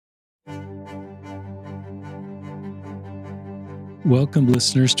Welcome,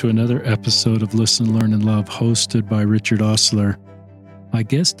 listeners, to another episode of Listen, Learn, and Love, hosted by Richard Ostler. My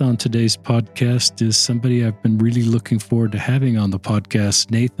guest on today's podcast is somebody I've been really looking forward to having on the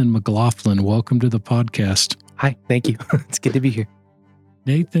podcast, Nathan McLaughlin. Welcome to the podcast. Hi, thank you. It's good to be here.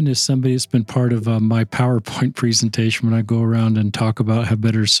 Nathan is somebody that's been part of my PowerPoint presentation when I go around and talk about how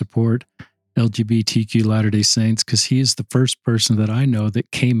better to support LGBTQ Latter-day Saints, because he is the first person that I know that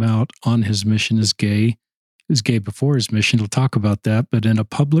came out on his mission as gay. He was gay before his mission. He'll talk about that. But in a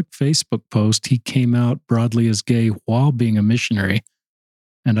public Facebook post, he came out broadly as gay while being a missionary.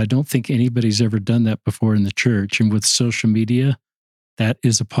 And I don't think anybody's ever done that before in the church. And with social media, that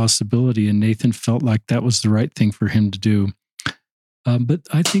is a possibility. And Nathan felt like that was the right thing for him to do. But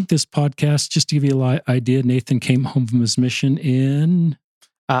I think this podcast, just to give you an idea, Nathan came home from his mission in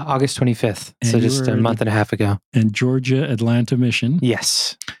August 25th, so just a month and a half ago. And Georgia Atlanta mission.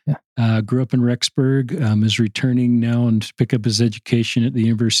 Yes. Grew up in Rexburg, is returning now and to pick up his education at the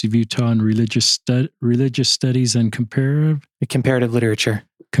University of Utah in religious studies and comparative literature.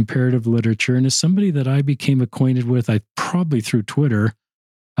 Comparative literature. And as somebody that I became acquainted with, I probably through Twitter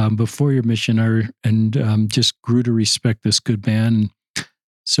before your mission, and just grew to respect this good man.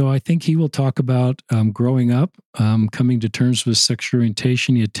 So I think he will talk about growing up, coming to terms with sexual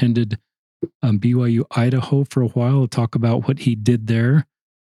orientation. He attended BYU Idaho for a while. He'll talk about what he did there.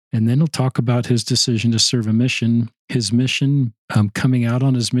 And then he'll talk about his decision to serve a mission, his mission, coming out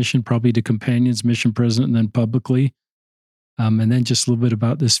on his mission, probably to companions, mission president, and then publicly. And then just a little bit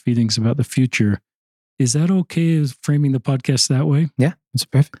about his feelings about the future. Is that okay as framing the podcast that way? Yeah, that's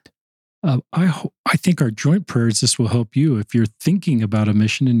perfect. I think our joint prayers, this will help you. If you're thinking about a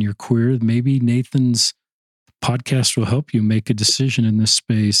mission and you're queer, maybe Nathan's podcast will help you make a decision in this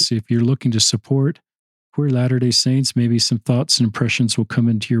space. If you're looking to support queer Latter-day Saints, maybe some thoughts and impressions will come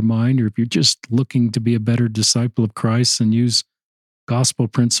into your mind. Or if you're just looking to be a better disciple of Christ and use gospel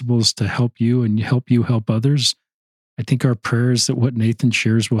principles to help you and help you help others, I think our prayers that what Nathan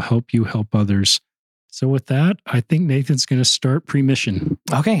shares will help you help others. So with that, I think Nathan's going to start pre-mission.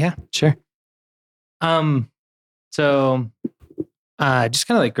 Okay, yeah, sure. So just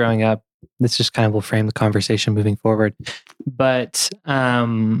kind of like growing up, this just kind of will frame the conversation moving forward. But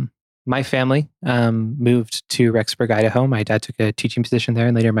my family moved to Rexburg, Idaho. My dad took a teaching position there,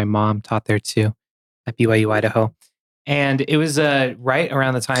 and later my mom taught there too at BYU Idaho. And it was right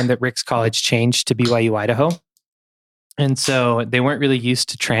around the time that Ricks College changed to BYU Idaho. And so they weren't really used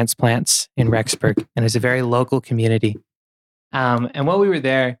to transplants in Rexburg, and it's a very local community. And while we were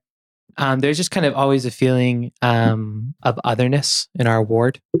there, there's just kind of always a feeling of otherness in our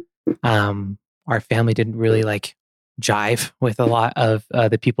ward. Our family didn't really like jive with a lot of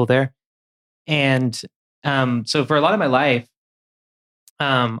the people there. And so for a lot of my life,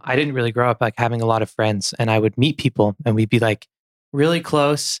 I didn't really grow up like having a lot of friends, and I would meet people and we'd be like really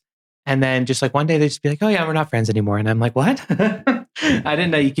close. And then just like one day they'd just be like, oh yeah, we're not friends anymore. And I'm like, what? I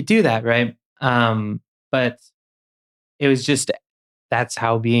didn't know you could do that. Right. But it was just, that's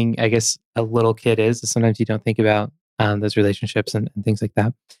how being, I guess, a little kid is. Sometimes you don't think about those relationships and things like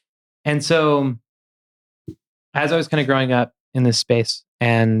that. And so as I was kind of growing up in this space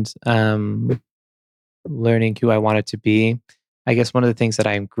and learning who I wanted to be, I guess one of the things that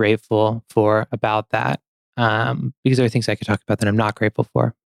I'm grateful for about that, because there are things I could talk about that I'm not grateful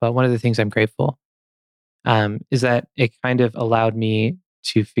for, but one of the things I'm grateful is that it kind of allowed me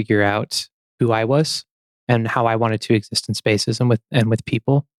to figure out who I was and how I wanted to exist in spaces and with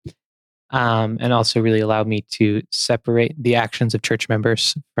people, and also really allowed me to separate the actions of church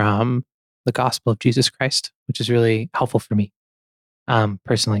members from the gospel of Jesus Christ, which is really helpful for me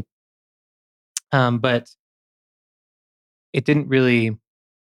personally. But it didn't really.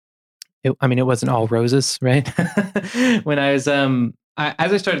 It wasn't all roses, right? When I was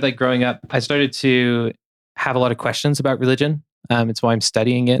as I started like growing up, I started to have a lot of questions about religion. It's why I'm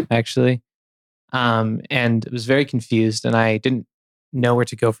studying it actually. And was very confused, and I didn't know where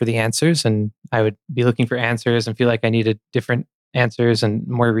to go for the answers. And I would be looking for answers and feel like I needed different answers and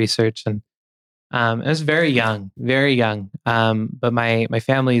more research. And I was very young. But my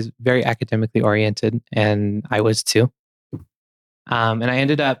family is very academically oriented, and I was too. And I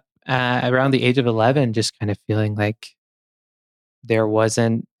ended up around the age of 11, just kind of feeling like there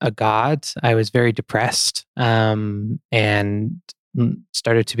wasn't a God. I was very depressed and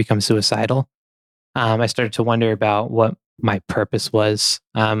started to become suicidal. I started to wonder about what my purpose was.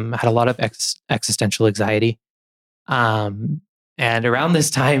 Had a lot of existential anxiety. And around this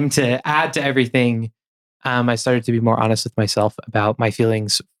time, to add to everything, I started to be more honest with myself about my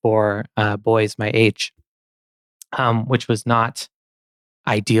feelings for boys my age, which was not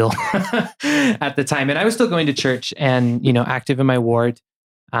ideal at the time. And I was still going to church and, active in my ward.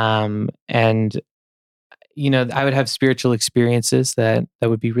 And, I would have spiritual experiences that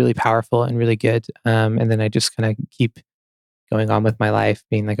would be really powerful and really good. And then I just kind of keep going on with my life,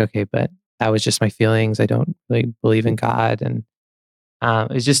 being like, okay, but that was just my feelings. I don't really believe in God. And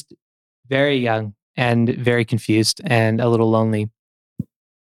it was just very young and very confused and a little lonely.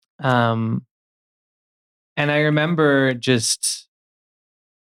 Um, and I remember just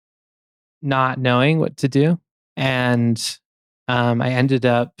not knowing what to do. And I ended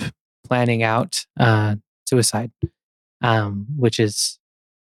up planning out suicide, which is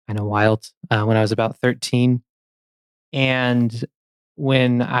kind of wild, when I was about 13. And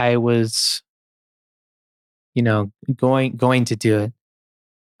when I was, going to do it,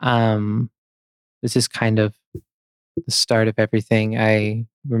 um, this is kind of the start of everything. I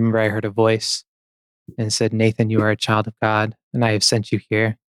remember I heard a voice and it said, "Nathan, you are a child of God, and I have sent you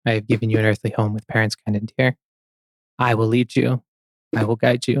here. I have given you an earthly home with parents kind and dear. I will lead you, I will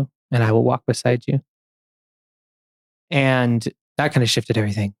guide you, and I will walk beside you." And that kind of shifted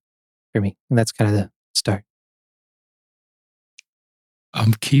everything for me. And that's kind of the start.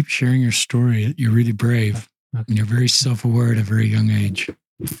 Keep sharing your story. You're really brave. Okay. And you're very self-aware at a very young age.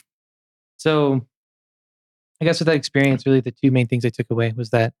 So I guess with that experience, really the two main things I took away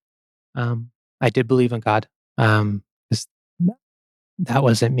was that I did believe in God. 'Cause that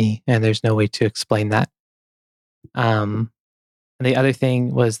wasn't me, and there's no way to explain that. Um, and the other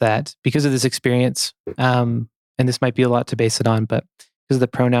thing was that because of this experience, and this might be a lot to base it on, but because of the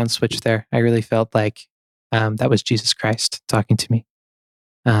pronoun switch there, I really felt like that was Jesus Christ talking to me.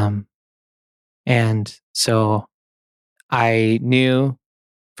 Um, and so I knew,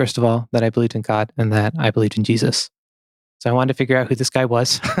 first of all, that I believed in God and that I believed in Jesus. So I wanted to figure out who this guy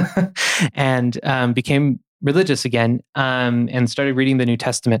was and became religious again, and started reading the New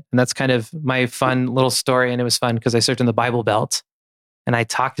Testament. And that's kind of my fun little story. And it was fun because I served in the Bible Belt and I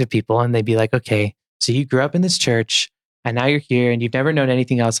talked to people and they'd be like, okay, so you grew up in this church and now you're here and you've never known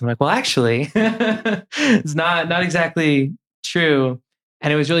anything else. I'm like, well, actually, it's not exactly true.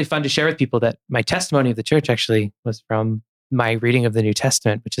 And it was really fun to share with people that my testimony of the church actually was from my reading of the New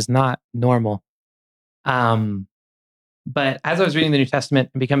Testament, which is not normal. Um, but as I was reading the New Testament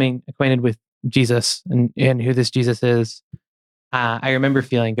and becoming acquainted with Jesus and who this Jesus is, I remember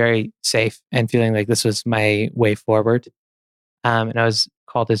feeling very safe and feeling like this was my way forward. And I was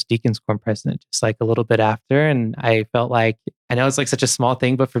called as Deacon's Quorum President just like a little bit after. And I felt like, I know it's like such a small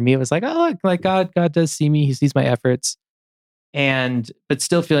thing, but for me, it was like, oh, look, like God does see me. He sees my efforts. But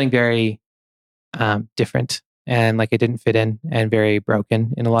still feeling very different and like I didn't fit in and very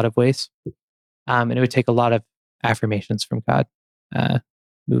broken in a lot of ways. And it would take a lot of affirmations from God uh,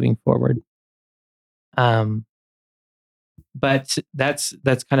 moving forward. Um, but that's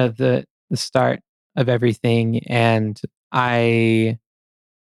kind of the start of everything, and I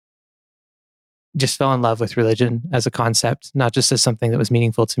just fell in love with religion as a concept, not just as something that was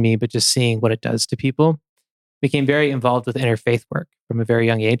meaningful to me, but just seeing what it does to people. Became very involved with interfaith work from a very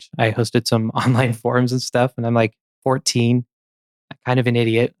young age. I hosted some online forums and stuff, and I'm like 14, kind of an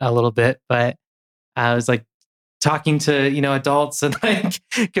idiot a little bit, but I was like talking to adults and like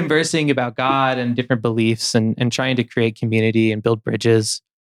conversing about God and different beliefs and trying to create community and build bridges.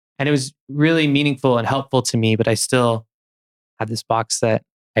 And it was really meaningful and helpful to me, but I still had this box that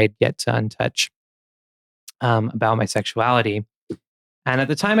I had yet to untouch about my sexuality. And at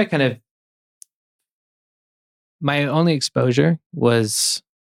the time, my only exposure was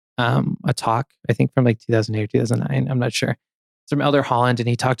a talk, I think from like 2008 or 2009. I'm not sure. It's from Elder Holland, and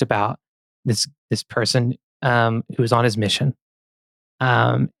he talked about this person who was on his mission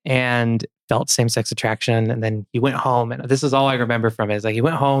and felt same sex attraction. And then he went home, and this is all I remember from it. Is like he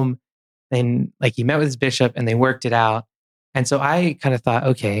went home, and like he met with his bishop, and they worked it out. And so I kind of thought,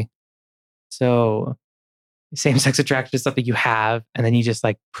 okay, so same sex attraction is something you have, and then you just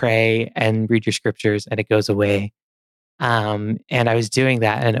like pray and read your scriptures, and it goes away. And I was doing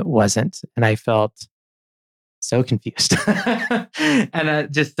that, and it wasn't, and I felt so confused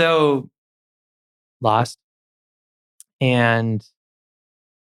and just so lost. And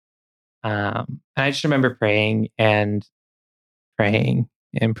and I just remember praying and praying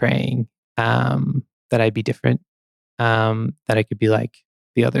and praying that I'd be different, that I could be like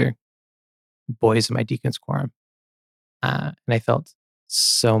the other boys in my deacon's quorum. And I felt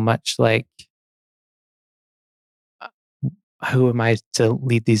so much like, uh, who am I to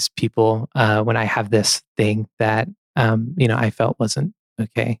lead these people when I have this thing that, I felt wasn't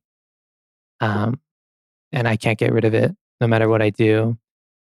okay. Um, and I can't get rid of it no matter what I do.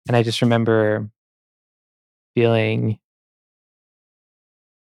 And I just remember feeling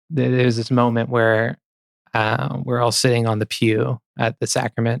there was this moment where we're all sitting on the pew at the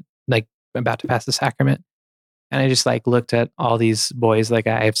sacrament, like about to pass the sacrament. And I just like looked at all these boys like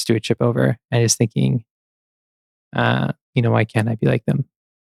I have stewardship over and just thinking, why can't I be like them?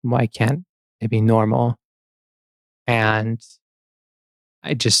 Why can't it be normal? And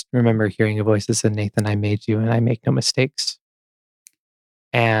I just remember hearing a voice that said, Nathan, I made you and I make no mistakes.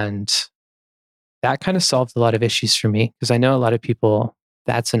 And that kind of solved a lot of issues for me because I know a lot of people,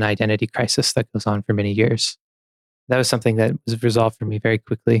 that's an identity crisis that goes on for many years. That was something that was resolved for me very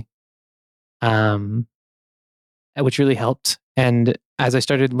quickly, which really helped. And as I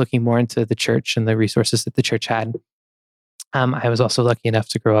started looking more into the church and the resources that the church had, I was also lucky enough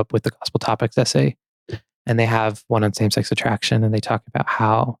to grow up with the Gospel Topics essay. And they have one on same-sex attraction, and they talk about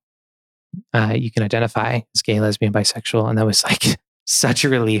how you can identify as gay, lesbian, bisexual. And that was like such a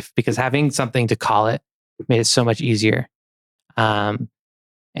relief because having something to call it made it so much easier.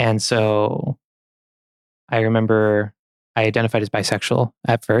 And so I remember I identified as bisexual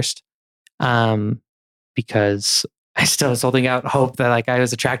at first because I still was holding out hope that like I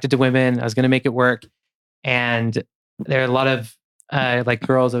was attracted to women, I was going to make it work. And there are a lot of like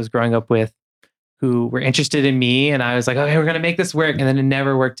girls I was growing up with who were interested in me, and I was like, okay, we're going to make this work. And then it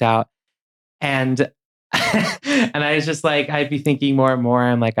never worked out. And and I was just like, I'd be thinking more and more,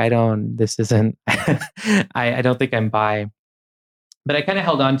 I'm like, I don't think I'm bi. But I kind of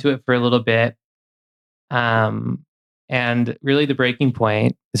held on to it for a little bit. And really the breaking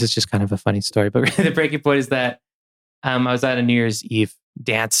point, this is just kind of a funny story, but really the breaking point is that I was at a New Year's Eve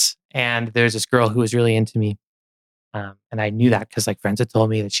dance and there's this girl who was really into me. And I knew that because like friends had told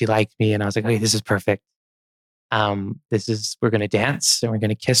me that she liked me, and I was like, okay, this is perfect. We're going to dance and we're going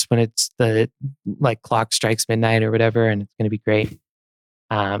to kiss when it's the like clock strikes midnight or whatever. And it's going to be great.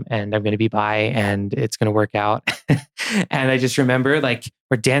 And I'm going to be bi and it's going to work out. And I just remember like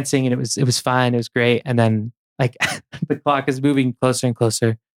we're dancing and it was fun. It was great. And then like the clock is moving closer and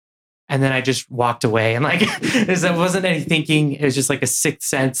closer. And then I just walked away and like, there wasn't any thinking. It was just like a sixth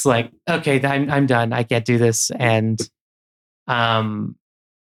sense, like, okay, I'm done. I can't do this. And,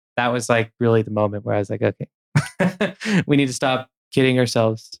 that was like really the moment where I was like, okay, we need to stop kidding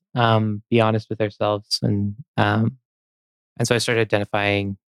ourselves, be honest with ourselves. And so I started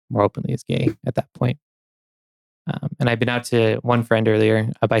identifying more openly as gay at that point. And I've been out to one friend earlier,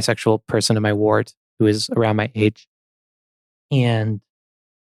 a bisexual person in my ward who is around my age. And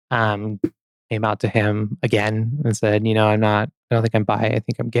came out to him again and said, I don't think I'm bi. I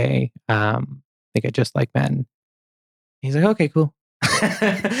think I'm gay. I think I just like men. He's like, okay, cool.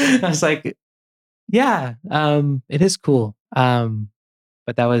 I was like, yeah, it is cool.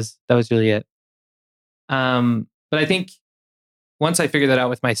 But that was really it. But I think once I figured that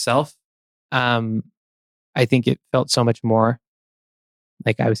out with myself, I think it felt so much more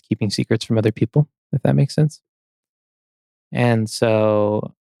like I was keeping secrets from other people, if that makes sense. And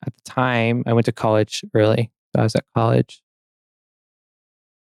so at the time, I went to college early. So I was at college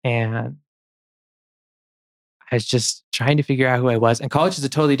and I was just trying to figure out who I was. And college is a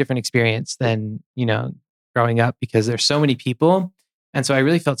totally different experience than, growing up because there's so many people. And so I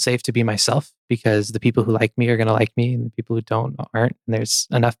really felt safe to be myself because the people who like me are going to like me and the people who don't aren't. And there's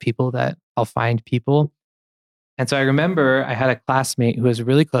enough people that I'll find people. And so I remember I had a classmate who I was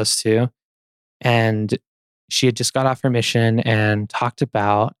really close to, and she had just got off her mission and talked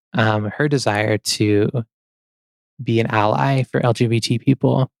about her desire to be an ally for LGBT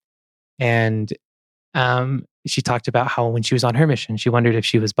people. And she talked about how when she was on her mission, she wondered if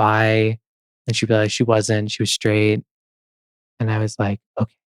she was bi, and she realized she wasn't, she was straight. And I was like,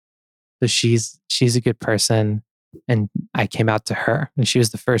 okay, so she's a good person. And I came out to her, and she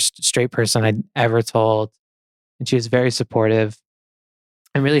was the first straight person I'd ever told. And she was very supportive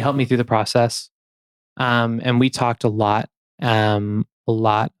and really helped me through the process. And we talked a lot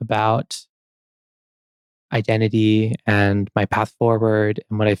about identity and my path forward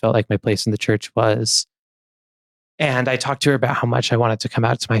and what I felt like my place in the church was. And I talked to her about how much I wanted to come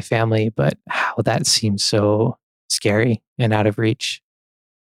out to my family, but how that seemed so scary and out of reach.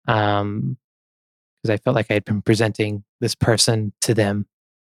 Because I felt like I had been presenting this person to them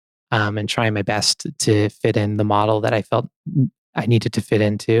and trying my best to fit in the model that I felt I needed to fit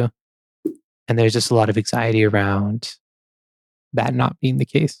into. And there's just a lot of anxiety around that not being the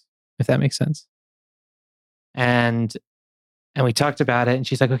case, if that makes sense. And we talked about it, and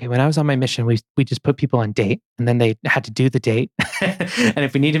she's like, okay, when I was on my mission, we just put people on date, and then they had to do the date. And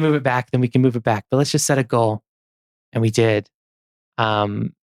if we need to move it back, then we can move it back. But let's just set a goal. And we did.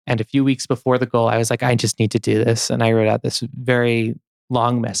 And a few weeks before the goal, I was like, I just need to do this. And I wrote out this very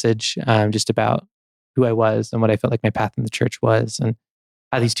long message just about who I was and what I felt like my path in the church was. And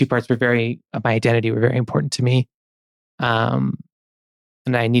how these two parts were my identity were very important to me. Um,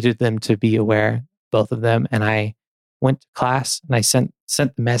 and I needed them to be aware, both of them. And I went to class and I sent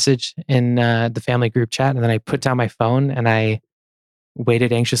the message in the family group chat, and then I put down my phone and I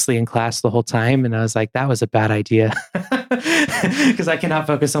waited anxiously in class the whole time. And I was like, that was a bad idea because I cannot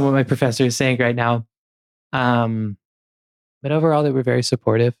focus on what my professor is saying right now. But overall, they were very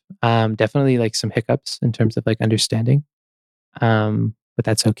supportive. Definitely like some hiccups in terms of like understanding. But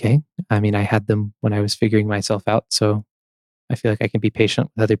that's okay. I mean, I had them when I was figuring myself out. So I feel like I can be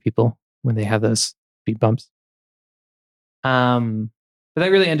patient with other people when they have those speed bumps. But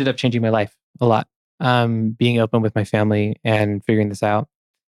that really ended up changing my life a lot. Being open with my family and figuring this out.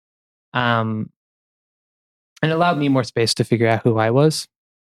 And it allowed me more space to figure out who I was.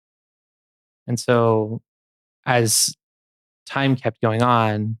 And so as time kept going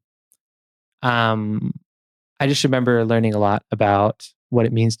on, I just remember learning a lot about what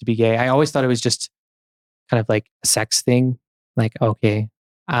it means to be gay. I always thought it was just kind of like a sex thing. Like, okay,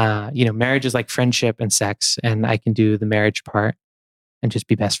 marriage is like friendship and sex, and I can do the marriage part and just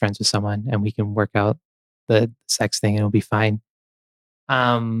be best friends with someone, and we can work out the sex thing and it'll be fine.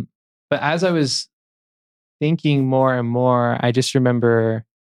 But as I was thinking more and more, I just remember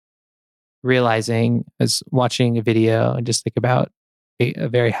realizing, as watching a video and just think about a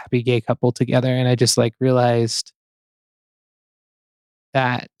very happy gay couple together, and I just like realized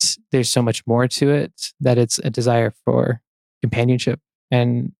that there's so much more to it, that it's a desire for companionship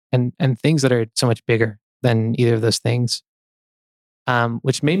and things that are so much bigger than either of those things,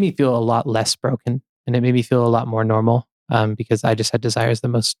 which made me feel a lot less broken, and it made me feel a lot more normal, because I just had desires that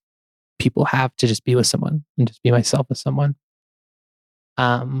most people have, to just be with someone and just be myself with someone.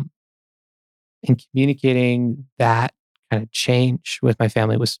 Um, and communicating that kind of change with my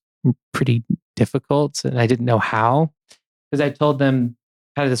family was pretty difficult, and I didn't know how, because I told them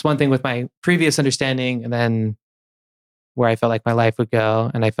kind of this one thing with my previous understanding, and then where I felt like my life would go,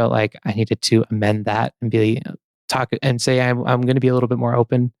 and I felt like I needed to amend that and be talk and say I'm going to be a little bit more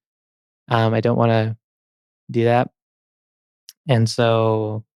open. I don't want to do that, and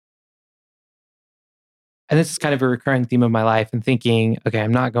so, and this is kind of a recurring theme of my life, and thinking, okay,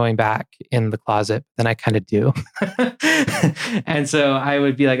 I'm not going back in the closet, then I kind of do. And so I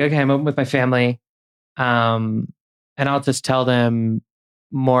would be like, okay, I'm open with my family, and I'll just tell them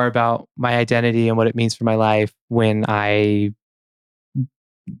more about my identity and what it means for my life when when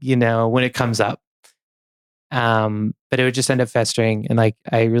it comes up. But it would just end up festering, and like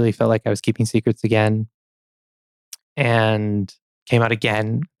I really felt like I was keeping secrets again, and came out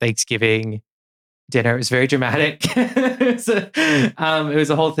again Thanksgiving dinner. It was very dramatic. It was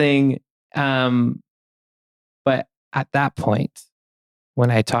a whole thing. But at that point, when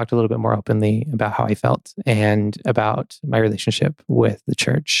I talked a little bit more openly about how I felt and about my relationship with the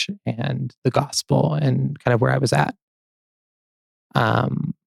church and the gospel and kind of where I was at, well,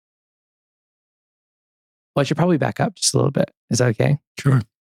 I should probably back up just a little bit. Is that okay? Sure.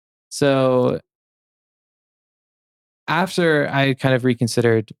 So after I kind of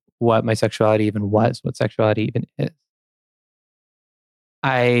reconsidered what my sexuality even was, what sexuality even is,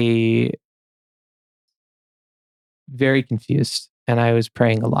 I very confused, and I was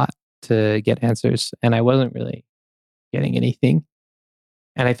praying a lot to get answers, and I wasn't really getting anything.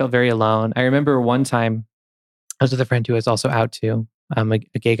 And I felt very alone. I remember one time I was with a friend who was also out too, a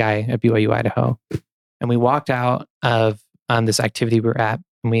gay guy at BYU Idaho, and we walked out of this activity we were at,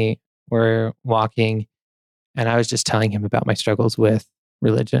 and we were walking, and I was just telling him about my struggles with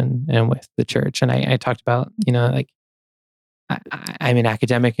religion and with the church, and I talked about, like, I'm an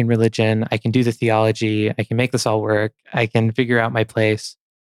academic in religion. I can do the theology. I can make this all work. I can figure out my place,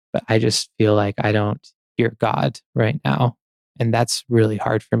 but I just feel like I don't hear God right now. And that's really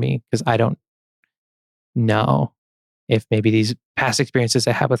hard for me because I don't know if maybe these past experiences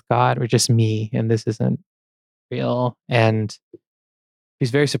I have with God were just me and this isn't real. And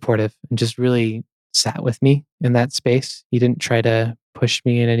he's very supportive and just really sat with me in that space. He didn't try to push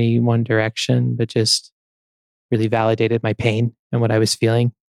me in any one direction, but just really validated my pain and what I was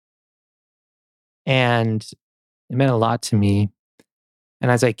feeling. And it meant a lot to me.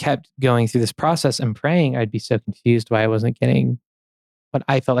 And as I kept going through this process and praying, I'd be so confused why I wasn't getting what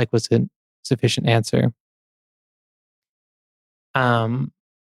I felt like was a sufficient answer. And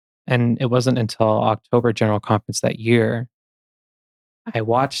it wasn't until October General Conference that year, I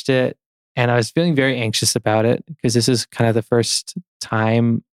watched it, and I was feeling very anxious about it because this is kind of the first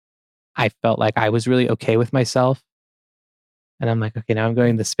time I felt like I was really okay with myself. And I'm like, okay, now I'm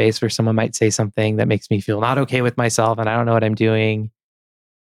going to the space where someone might say something that makes me feel not okay with myself, and I don't know what I'm doing.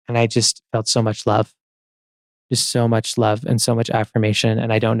 And I just felt so much love. just so much love and so much affirmation.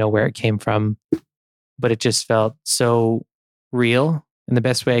 And I don't know where it came from, but it just felt so real. And the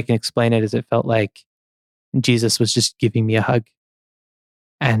best way I can explain it is it felt like Jesus was just giving me a hug.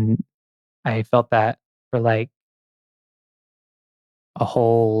 And I felt that for like a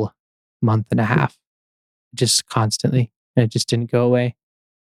whole month and a half, just constantly. And it just didn't go away.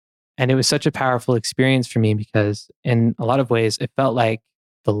 And it was such a powerful experience for me because, in a lot of ways, it felt like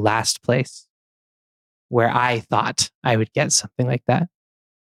the last place where I thought I would get something like that.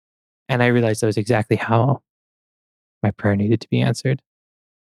 And I realized that was exactly how my prayer needed to be answered.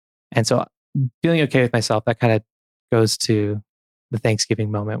 And so, feeling okay with myself, that kind of goes to the Thanksgiving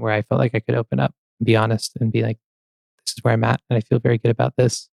moment where I felt like I could open up and be honest and be like, this is where I'm at. And I feel very good about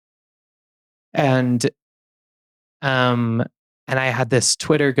this. And, um, and I had this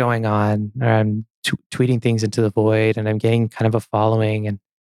Twitter going on, or I'm tweeting things into the void, and I'm getting kind of a following, and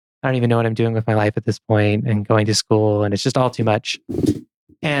I don't even know what I'm doing with my life at this point, and going to school, and it's just all too much.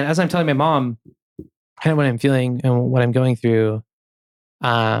 And as I'm telling my mom kind of what I'm feeling and what I'm going through,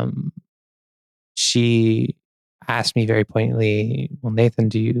 um, she asked me very pointedly, "Well, Nathan,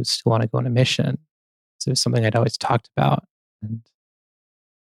 do you still want to go on a mission?" So it's something I'd always talked about,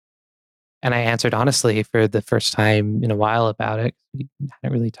 and I answered honestly for the first time in a while about it. We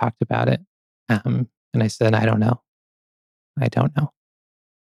hadn't really talked about it. And I said, I don't know. I don't know.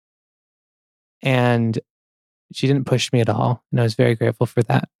 And she didn't push me at all. And I was very grateful for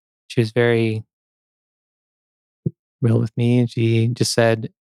that. She was very real with me. And she just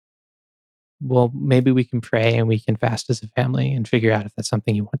said, well, maybe we can pray and we can fast as a family and figure out if that's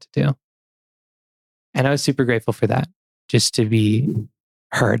something you want to do. And I was super grateful for that, just to be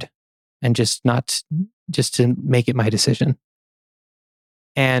heard and just to make it my decision.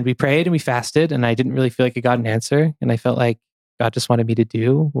 And we prayed and we fasted, and I didn't really feel like I got an answer. And I felt like God just wanted me to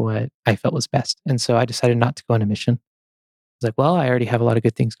do what I felt was best. And so I decided not to go on a mission. I was like, well, I already have a lot of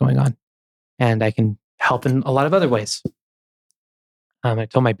good things going on, and I can help in a lot of other ways. I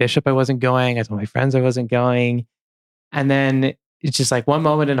told my bishop I wasn't going. I told my friends I wasn't going. And then it's just like one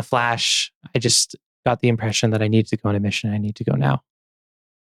moment in a flash, I just got the impression that I needed to go on a mission. I need to go now.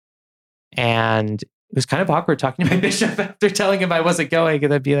 And it was kind of awkward talking to my bishop after telling him I wasn't going.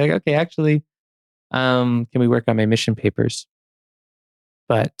 And I'd be like, okay, actually, can we work on my mission papers?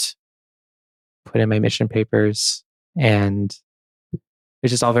 But put in my mission papers, and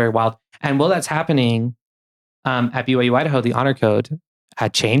it's just all very wild. And while that's happening, at BYU Idaho, the honor code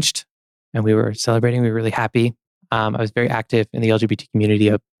had changed, and we were celebrating. We were really happy. I was very active in the LGBT community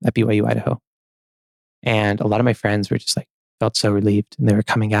at BYU Idaho, and a lot of my friends were just like felt so relieved, and they were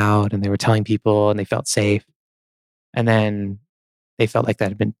coming out and they were telling people, and they felt safe. And then they felt like that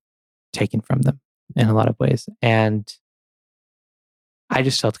had been taken from them in a lot of ways, and I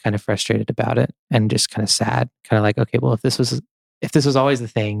just felt kind of frustrated about it and just kind of sad, kind of like, okay, well, if this was always the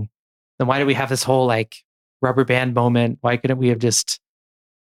thing, then why do we have this whole like rubber band moment? Why couldn't we have just,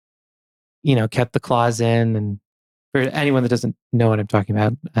 kept the clause in? And for anyone that doesn't know what I'm talking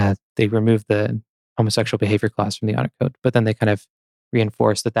about, they removed the homosexual behavior clause from the honor code, but then they kind of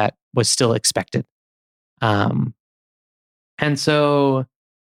reinforced that was still expected. Um, and so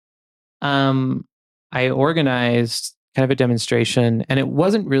I organized kind of a demonstration, and it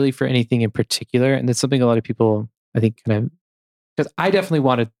wasn't really for anything in particular. And that's something a lot of people, I think, kind of, because I definitely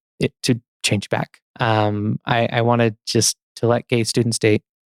wanted it to change back. I wanted just to let gay students date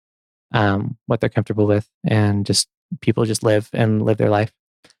what they're comfortable with, and just people just live their life.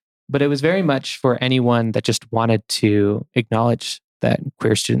 But it was very much for anyone that just wanted to acknowledge that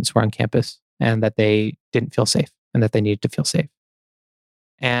queer students were on campus and that they didn't feel safe and that they needed to feel safe.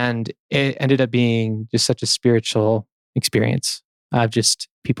 And it ended up being just such a spiritual experience of just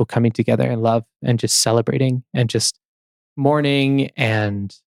people coming together in love and just celebrating and just mourning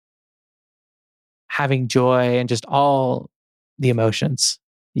and having joy and just all the emotions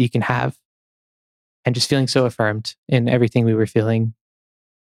you can have, and just feeling so affirmed in everything we were feeling.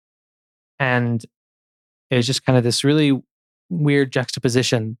 And it was just kind of this really weird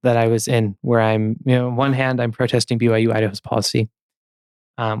juxtaposition that I was in, where I'm, on one hand, I'm protesting BYU Idaho's policy,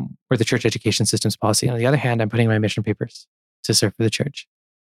 or the church education system's policy. And on the other hand, I'm putting my mission papers to serve for the church.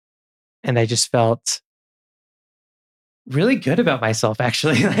 And I just felt really good about myself,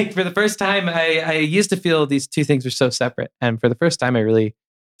 actually. Like, for the first time, I used to feel these two things were so separate. And for the first time, I really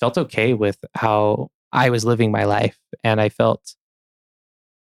felt okay with how I was living my life. And I felt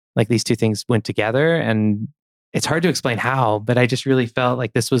like these two things went together. And it's hard to explain how, but I just really felt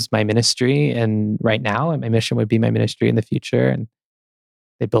like this was my ministry. And right now, and my mission would be my ministry in the future. And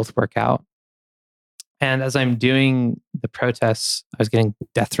they both work out. And as I'm doing the protests, I was getting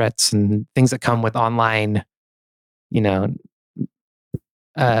death threats and things that come with online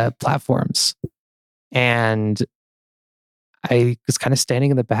platforms. And I was kind of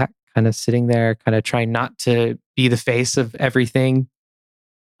standing in the back, kind of sitting there, kind of trying not to be the face of everything.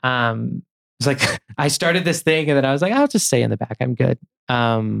 It's like I started this thing and then I was like, I'll just stay in the back. I'm good.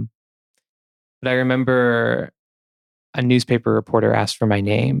 But I remember a newspaper reporter asked for my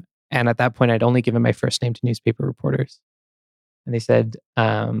name. And at that point, I'd only given my first name to newspaper reporters. And they said,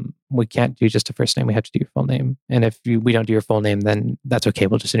 we can't do just a first name. We have to do your full name. And if we don't do your full name, then that's okay.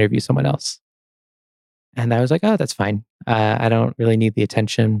 We'll just interview someone else. And I was like, oh, that's fine. I don't really need the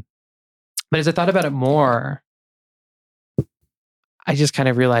attention. But as I thought about it more, I just kind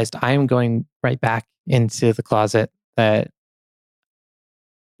of realized I am going right back into the closet, that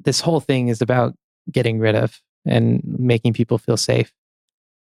this whole thing is about getting rid of and making people feel safe.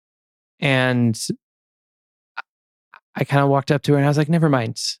 And I kind of walked up to her and I was like, never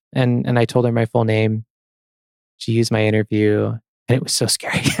mind. And I told her my full name. She used my interview and it was so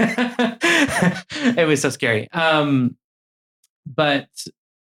scary. It was so scary. But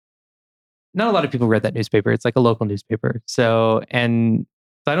not a lot of people read that newspaper. It's like a local newspaper. So I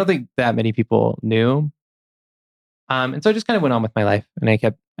don't think that many people knew. And so I just kind of went on with my life, and I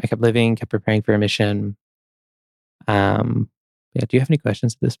kept living, kept preparing for a mission. Yeah. Do you have any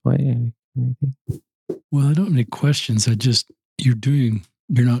questions at this point? Well, I don't have any questions. You're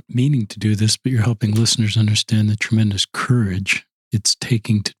not meaning to do this, but you're helping listeners understand the tremendous courage it's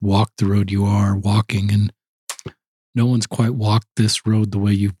taking to walk the road you are walking. And no one's quite walked this road the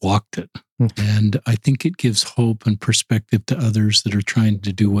way you've walked it. And I think it gives hope and perspective to others that are trying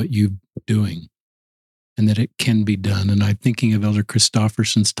to do what you're doing, and that it can be done. And I'm thinking of Elder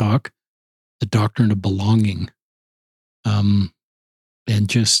Christofferson's talk, The Doctrine of Belonging. And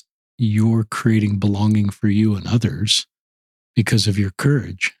just you're creating belonging for you and others because of your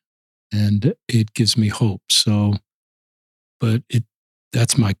courage. And it gives me hope. So,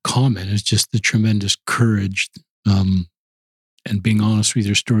 that's my comment, is just the tremendous courage. And being honest with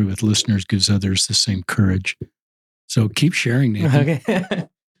your story with listeners gives others the same courage. So keep sharing, Nathan. Okay.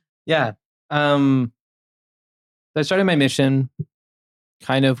 Yeah. So I started my mission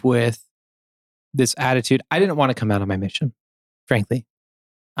kind of with this attitude. I didn't want to come out of my mission, frankly.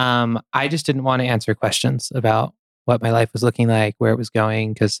 I just didn't want to answer questions about what my life was looking like, where it was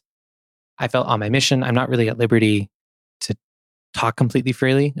going, because I felt on my mission, I'm not really at liberty to talk completely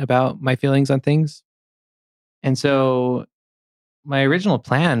freely about my feelings on things. And so my original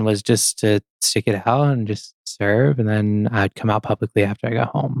plan was just to stick it out and just serve. And then I'd come out publicly after I got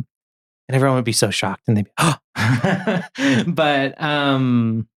home. And everyone would be so shocked and they'd be, oh. But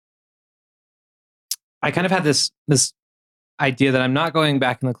I kind of had this idea that I'm not going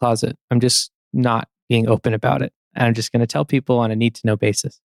back in the closet. I'm just not being open about it. And I'm just going to tell people on a need to know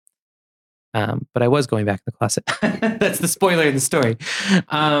basis. But I was going back in the closet. That's the spoiler in the story.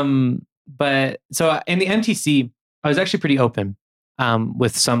 But so in the MTC, I was actually pretty open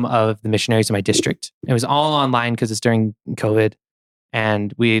with some of the missionaries in my district. It was all online because it's during COVID.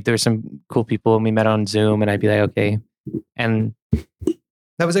 And there were some cool people, and we met on Zoom, and I'd be like, okay. And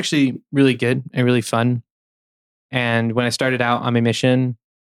that was actually really good and really fun. And when I started out on my mission,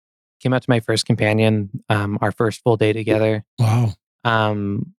 came out to my first companion, our first full day together. Wow.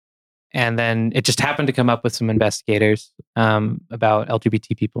 And then it just happened to come up with some investigators about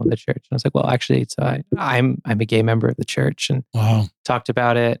LGBT people in the church. And I was like, well, actually, so I'm a gay member of the church, and wow. Talked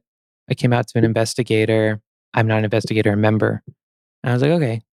about it. I came out to an investigator. I'm not an investigator, a member. And I was like,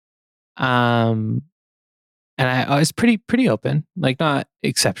 okay. And I was pretty open, like not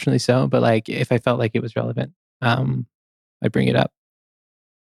exceptionally so, but like if I felt like it was relevant, I'd bring it up.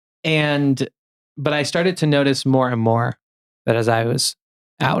 But I started to notice more and more that as I was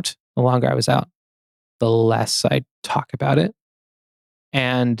out, the longer I was out, the less I'd talk about it.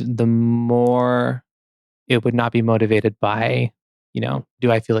 And the more it would not be motivated by,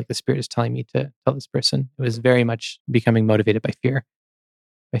 do I feel like the Spirit is telling me to tell this person? It was very much becoming motivated by fear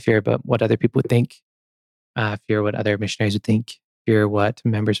about what other people would think, fear what other missionaries would think, fear what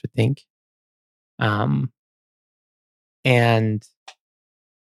members would think. And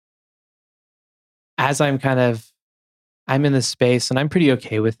as I'm in this space and I'm pretty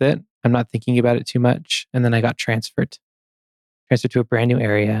okay with it. I'm not thinking about it too much. And then I got transferred to a brand new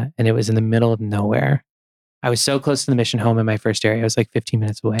area, and it was in the middle of nowhere. I was so close to the mission home in my first area. I was like 15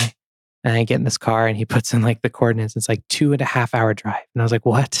 minutes away. And I get in this car and he puts in like the coordinates. It's like 2.5 hour drive. And I was like,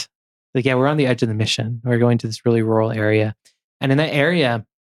 what? Like, yeah, we're on the edge of the mission. We're going to this really rural area. And in that area,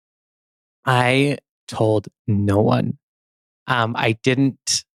 I told no one. I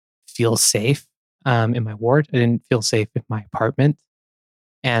didn't feel safe in my ward. I didn't feel safe in my apartment.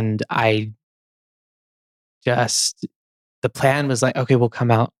 And I just, the plan was like, okay, we'll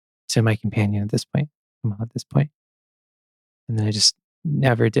come out to my companion at this point, come out at this point. And then I just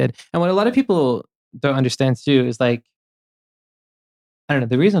never did. And what a lot of people don't understand too is like, I don't know,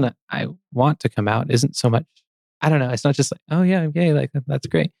 the reason that I want to come out isn't so much, I don't know, it's not just like, oh yeah, I'm gay, like that's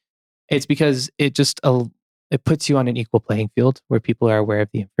great. It's because it puts you on an equal playing field where people are aware of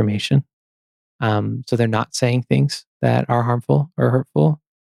the information. So they're not saying things that are harmful or hurtful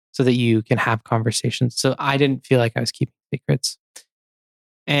so that you can have conversations. So I didn't feel like I was keeping secrets.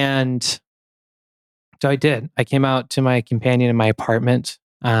 And so I did. I came out to my companion in my apartment,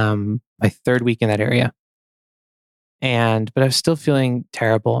 my third week in that area. But I was still feeling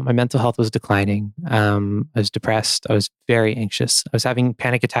terrible. My mental health was declining. I was depressed. I was very anxious. I was having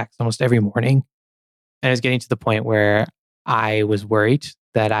panic attacks almost every morning. And I was getting to the point where I was worried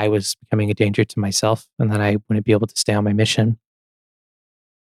that I was becoming a danger to myself and that I wouldn't be able to stay on my mission.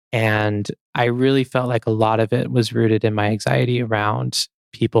 And I really felt like a lot of it was rooted in my anxiety around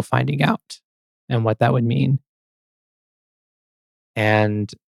people finding out and what that would mean.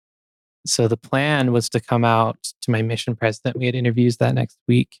 And so the plan was to come out to my mission president. We had interviews that next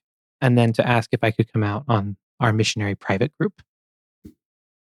week, and then to ask if I could come out on our missionary private group.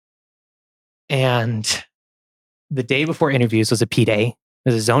 And the day before interviews was a P day. It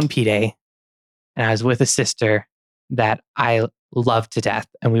was a zone P day. And I was with a sister that I loved to death.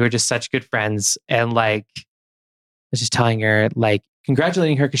 And we were just such good friends. And like, I was just telling her, like,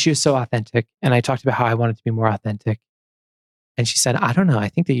 congratulating her because she was so authentic. And I talked about how I wanted to be more authentic. And she said, I don't know. I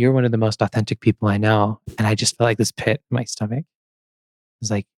think that you're one of the most authentic people I know. And I just felt like this pit in my stomach. It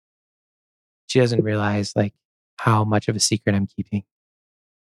was like, she doesn't realize like how much of a secret I'm keeping.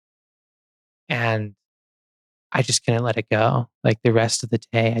 And I just couldn't let it go. Like the rest of the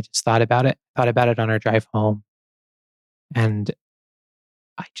day, I just thought about it on our drive home. And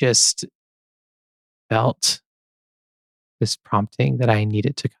I just felt this prompting that I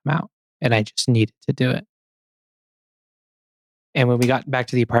needed to come out and I just needed to do it. And when we got back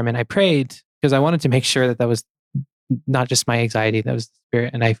to the apartment, I prayed because I wanted to make sure that that was not just my anxiety, that was the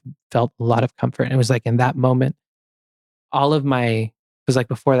spirit. And I felt a lot of comfort. And it was like in that moment, because like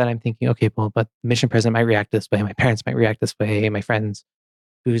before that, I'm thinking, okay, well, but the mission president might react this way. My parents might react this way. My friends,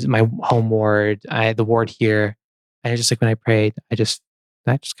 who's my home ward, the ward here. And it's just like when I prayed, that just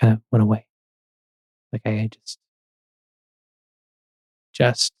kind of went away. Like I just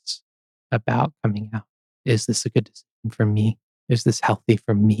about coming out. Is this a good decision for me? Is this healthy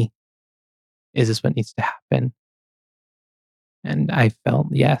for me? Is this what needs to happen? And I felt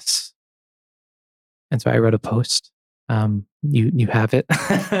yes. And so I wrote a post. You have it.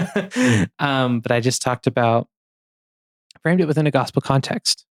 But I just framed it within a gospel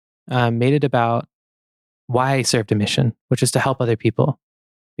context, made it about why I served a mission, which is to help other people,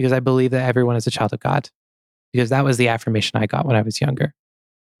 because I believe that everyone is a child of God, because that was the affirmation I got when I was younger.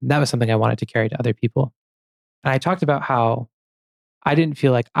 And that was something I wanted to carry to other people. And I talked about how I didn't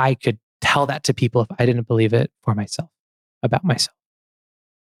feel like I could tell that to people if I didn't believe it for myself, about myself.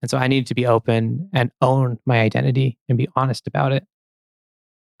 And so I needed to be open and own my identity and be honest about it.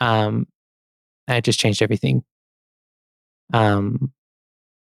 And it just changed everything. And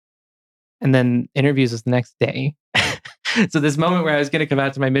then interviews was the next day. So this moment where I was going to come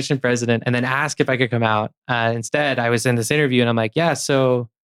out to my mission president and then ask if I could come out. Instead, I was in this interview and I'm like, yeah, so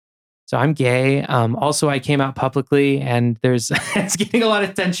I'm gay. Also, I came out publicly and it's getting a lot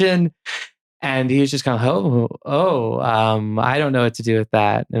of attention. And he was just kind of, I don't know what to do with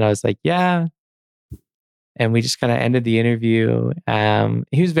that. And I was like, yeah. And we just kind of ended the interview.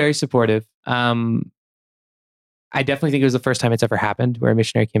 He was very supportive. I definitely think it was the first time it's ever happened where a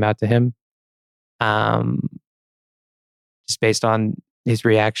missionary came out to him. Just based on his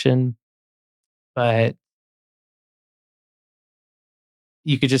reaction. But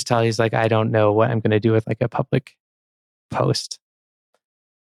you could just tell he's like, I don't know what I'm going to do with like a public post.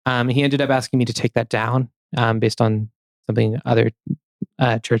 He ended up asking me to take that down based on something other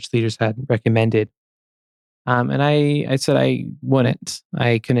church leaders had recommended. And I said I wouldn't.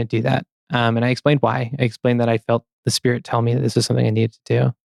 I couldn't do that. And I explained why. I explained that I felt the Spirit tell me that this is something I needed to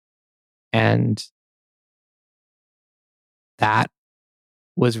do. And that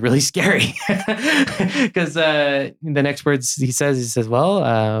was really scary because the next words he says,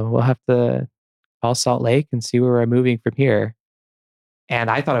 well, we'll have to call Salt Lake and see where we're moving from here. And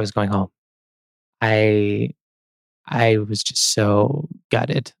I thought I was going home. I was just so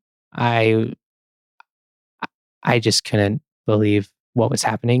gutted. I just couldn't believe what was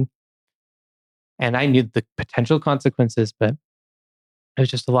happening. And I knew the potential consequences, but it was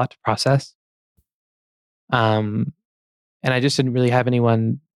just a lot to process. And I just didn't really have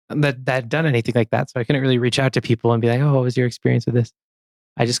anyone that had done anything like that. So I couldn't really reach out to people and be like, oh, what was your experience with this?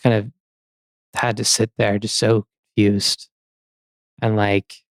 I just kind of had to sit there just so confused. And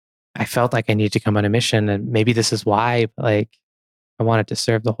like, I felt like I needed to come on a mission, and maybe this is why, but like, I wanted to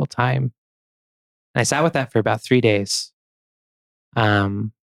serve the whole time. And I sat with that for about 3 days.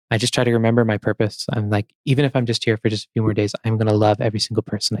 I just try to remember my purpose. I'm like, even if I'm just here for just a few more days, I'm going to love every single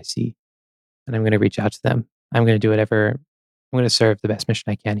person I see, and I'm going to reach out to them. I'm going to do whatever. I'm going to serve the best mission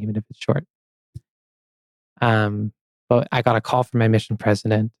I can, even if it's short. But I got a call from my mission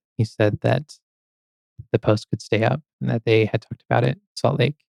president. He said that the post could stay up and that they had talked about it in Salt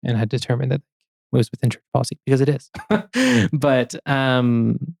Lake and had determined that it was within church policy, because it is. But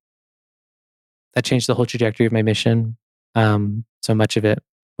that changed the whole trajectory of my mission. So much of it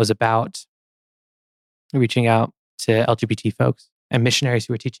was about reaching out to LGBT folks and missionaries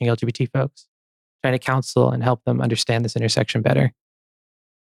who were teaching LGBT folks, trying to counsel and help them understand this intersection better.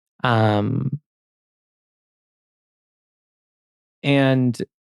 And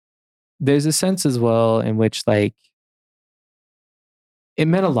there's a sense as well in which, like, it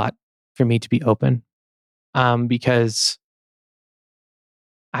meant a lot for me to be open, because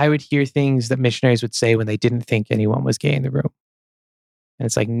I would hear things that missionaries would say when they didn't think anyone was gay in the room. And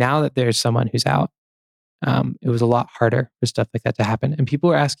it's like, now that there's someone who's out, it was a lot harder for stuff like that to happen. And people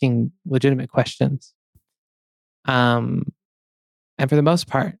were asking legitimate questions. And for the most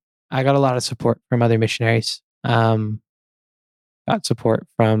part, I got a lot of support from other missionaries. Got support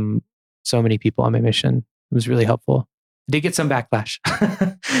from so many people on my mission. It was really helpful. I did get some backlash,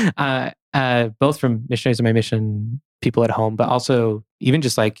 both from missionaries on my mission, people at home, but also even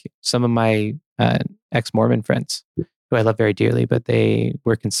just like some of my ex-Mormon friends who I love very dearly, but they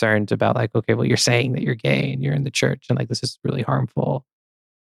were concerned about like, okay, well, you're saying that you're gay and you're in the church and like, this is really harmful.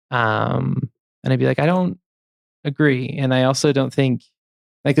 And I'd be like, I don't agree. And I also don't think,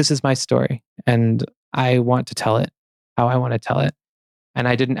 like, this is my story and I want to tell it how I want to tell it. And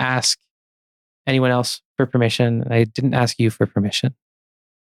I didn't ask anyone else for permission. I didn't ask you for permission.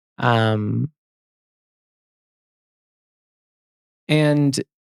 And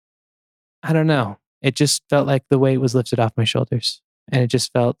I don't know. It just felt like the weight was lifted off my shoulders. And it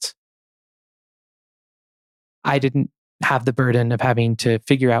just felt I didn't have the burden of having to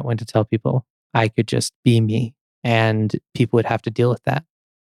figure out when to tell people. I could just be me and people would have to deal with that.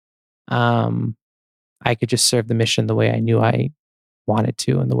 I could just serve the mission the way I knew I wanted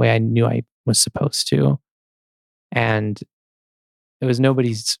to and the way I knew I was supposed to. And it was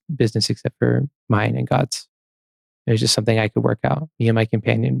nobody's business except for mine and God's. It was just something I could work out. Me and my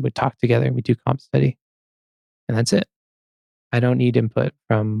companion would talk together and we do comp study. And that's it. I don't need input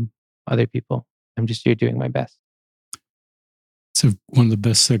from other people. I'm just here doing my best. It's one of the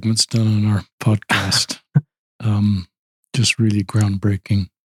best segments done on our podcast. Just really groundbreaking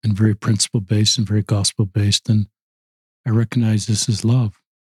and very principle-based and very gospel-based. And I recognize this is love.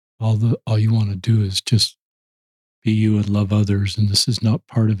 All you want to do is just be you and love others. And this is not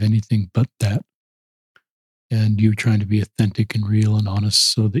part of anything but that. And you're trying to be authentic and real and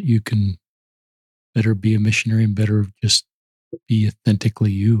honest so that you can better be a missionary and better just be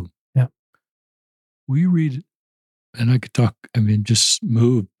authentically you. Yeah. Will you read, and I could talk, just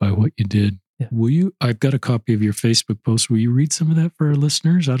moved by what you did. Yeah. I've got a copy of your Facebook post. Will you read some of that for our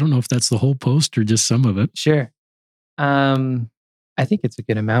listeners? I don't know if that's the whole post or just some of it. Sure. I think it's a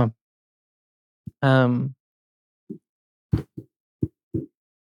good amount. I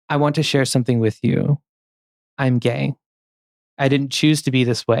want to share something with you. I'm gay. I didn't choose to be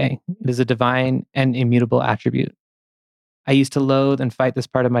this way. It is a divine and immutable attribute. I used to loathe and fight this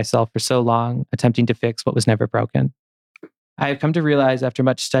part of myself for so long, attempting to fix what was never broken. I have come to realize after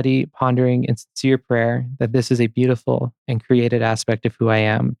much study, pondering, and sincere prayer that this is a beautiful and created aspect of who I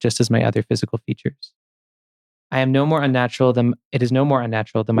am, just as my other physical features. It is no more unnatural than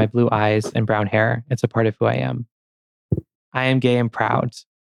my blue eyes and brown hair. It's a part of who I am. I am gay and proud.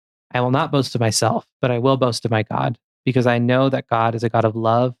 I will not boast of myself, but I will boast of my God, because I know that God is a God of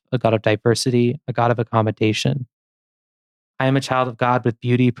love, a God of diversity, a God of accommodation. I am a child of God with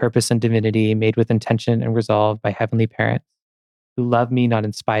beauty, purpose, and divinity, made with intention and resolve by heavenly parents who love me not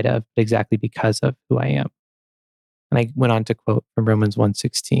in spite of, but exactly because of who I am. And I went on to quote from Romans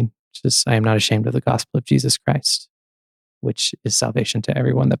 1:16, which is, I am not ashamed of the gospel of Jesus Christ, which is salvation to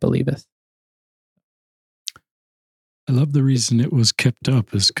everyone that believeth. I love the reason it was kept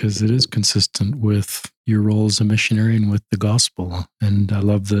up is because it is consistent with your role as a missionary and with the gospel. And I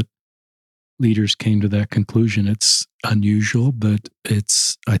love that leaders came to that conclusion. It's unusual, but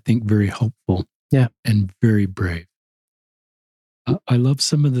it's, I think, very helpful. Yeah. And very brave. I love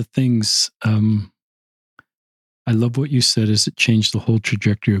some of the things I love what you said is it changed the whole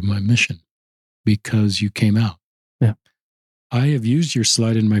trajectory of my mission because you came out. Yeah. I have used your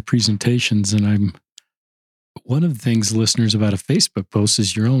slide in my presentations, and one of the things, listeners, about a Facebook post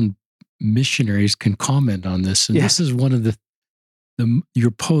is your own missionaries can comment on this. And this is one of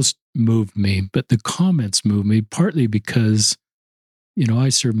your post moved me, but the comments moved me partly because, I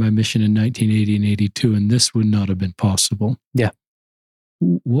served my mission in 1980 and 82, and this would not have been possible. Yeah.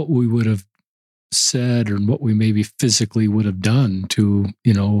 What we would have said or what we maybe physically would have done to,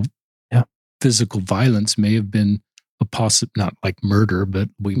 physical violence may have been not like murder, but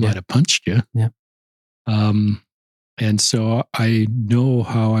we might have punched you. Yeah. And so I know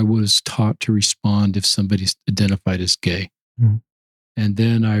how I was taught to respond if somebody's identified as gay. Mm-hmm. And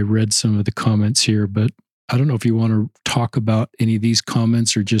then I read some of the comments here, but I don't know if you want to talk about any of these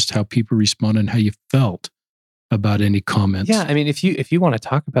comments or just how people respond and how you felt about any comments. Yeah, I mean, if you want to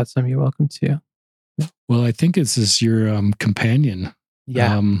talk about some, you're welcome to. Well, I think this is your companion.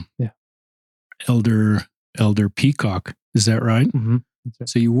 Yeah. Elder Peacock. Is that right? Mm-hmm. That's right.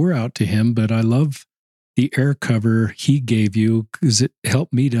 So you were out to him, but I love the air cover he gave you because it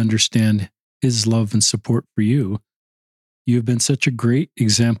helped me to understand his love and support for you. You have been such a great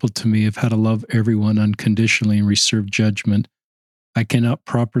example to me of how to love everyone unconditionally and reserve judgment. I cannot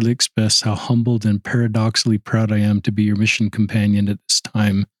properly express how humbled and paradoxically proud I am to be your mission companion at this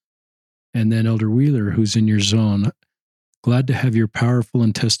time. And then Elder Wheeler, who's in your zone. Glad to have your powerful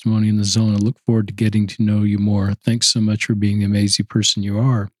and testimony in the zone. I look forward to getting to know you more. Thanks so much for being the amazing person you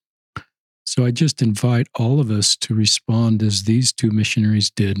are. So I just invite all of us to respond as these two missionaries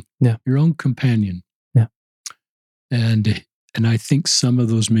did. Yeah. Your own companion. Yeah. And I think some of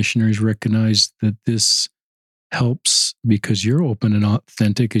those missionaries recognize that this helps because you're open and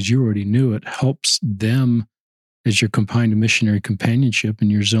authentic, as you already knew. It helps them as your combined missionary companionship in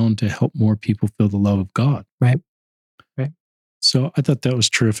your zone to help more people feel the love of God. Right. So I thought that was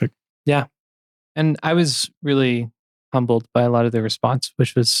terrific. Yeah. And I was really humbled by a lot of the response,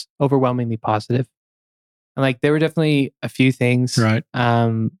 which was overwhelmingly positive. And there were definitely a few things, right?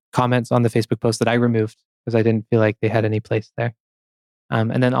 Comments on the Facebook post that I removed because I didn't feel like they had any place there.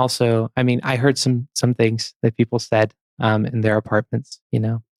 And then also, I mean, I heard some things that people said in their apartments,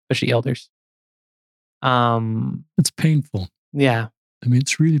 especially elders. It's painful. Yeah. I mean,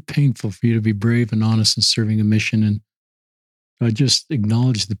 it's really painful for you to be brave and honest in serving a mission. And I just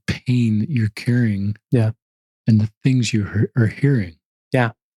acknowledge the pain that you're carrying. Yeah. And the things you are hearing.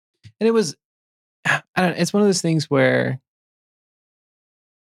 Yeah. And it was, it's one of those things where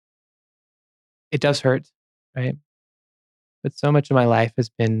it does hurt, right? But so much of my life has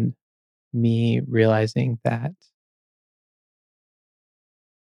been me realizing that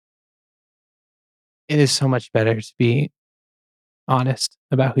it is so much better to be honest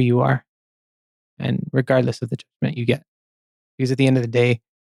about who you are, and regardless of the judgment you get. Because at the end of the day,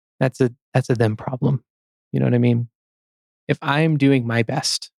 that's a them problem. You know what I mean? If I'm doing my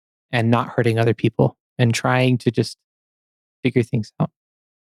best and not hurting other people and trying to just figure things out,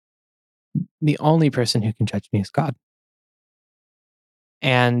 the only person who can judge me is God.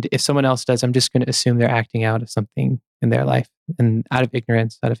 And if someone else does, I'm just going to assume they're acting out of something in their life and out of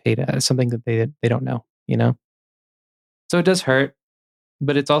ignorance, out of hate, something that they don't know, So it does hurt,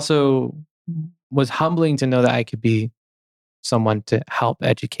 but it's also was humbling to know that I could be someone to help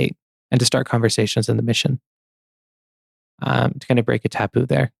educate and to start conversations in the mission, to kind of break a taboo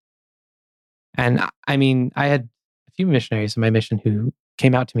there. And I mean, I had a few missionaries in my mission who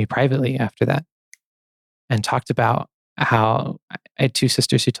came out to me privately after that and talked about how I had two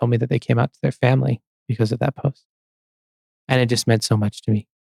sisters who told me that they came out to their family because of that post. And it just meant so much to me.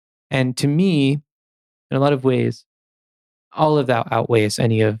 And to me, in a lot of ways, all of that outweighs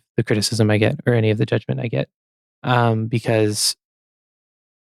any of the criticism I get or any of the judgment I get. Because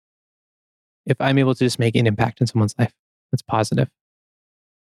if I'm able to just make an impact in someone's life, that's positive.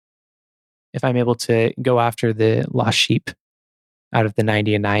 If I'm able to go after the lost sheep out of the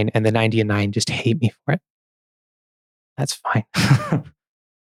 99 and the 99 just hate me for it, that's fine.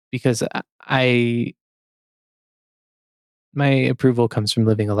 Because my approval comes from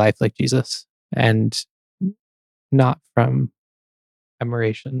living a life like Jesus and not from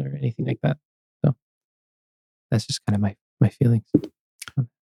admiration or anything like that. So that's just kind of my feelings.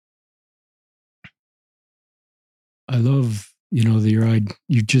 I love,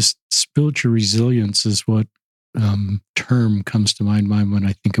 you just spiritual resilience is what term comes to my mind when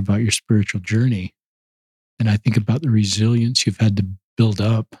I think about your spiritual journey. And I think about the resilience you've had to build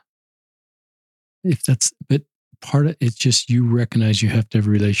up. But part of it's just you recognize you have to have a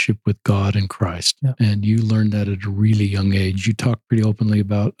relationship with God and Christ. Yeah. And you learned that at a really young age. You talked pretty openly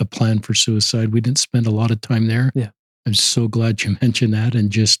about a plan for suicide. We didn't spend a lot of time there. Yeah. I'm so glad you mentioned that and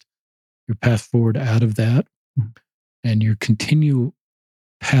just your path forward out of that. Mm-hmm. And your continue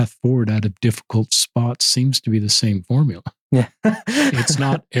path forward out of difficult spots seems to be the same formula. Yeah. It's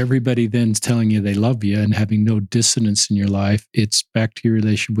not everybody then telling you they love you and having no dissonance in your life. It's back to your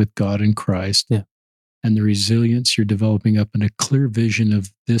relationship with God and Christ. Yeah. And the resilience you're developing up and a clear vision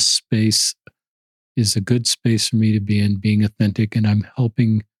of this space is a good space for me to be in, being authentic. And I'm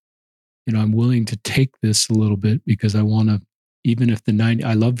helping, I'm willing to take this a little bit because I want to, even if the 90,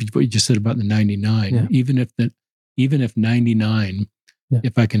 I love what you just said about the 99, Yeah. even if 99,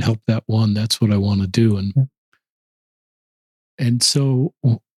 if I can help that one, that's what I want to do. And so,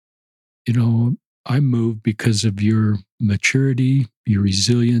 I'm moved because of your maturity, your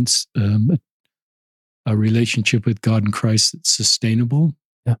resilience, a relationship with God and Christ that's sustainable.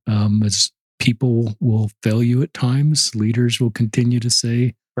 Yeah. As people will fail you at times, leaders will continue to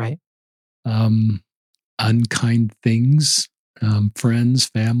say right, unkind things. Friends,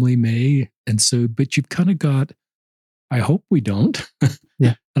 family may, and so, but you've kind of got. I hope we don't.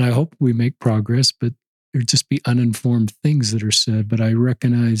 Yeah. And I hope we make progress, but there'd just be uninformed things that are said. But I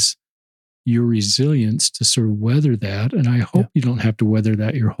recognize your resilience to sort of weather that. And I hope you don't have to weather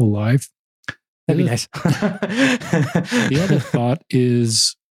that your whole life. That'd be nice. The other thought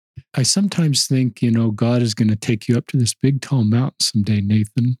is I sometimes think, God is going to take you up to this big, tall mountain someday,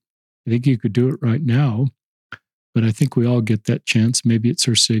 Nathan. I think you could do it right now. But I think we all get that chance. Maybe it's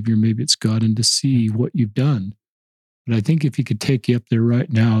our Savior, maybe it's God, and to see what you've done. But I think if he could take you up there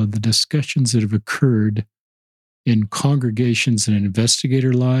right now, the discussions that have occurred in congregations and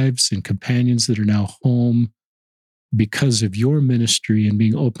investigator lives and companions that are now home because of your ministry and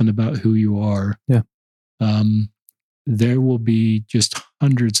being open about who you are, there will be just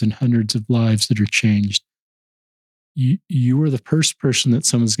hundreds and hundreds of lives that are changed. You are the first person that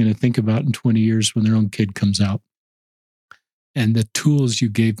someone's going to think about in 20 years when their own kid comes out. And the tools you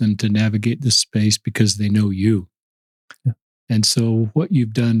gave them to navigate this space because they know you. Yeah. And so what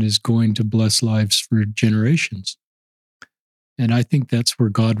you've done is going to bless lives for generations. And I think that's where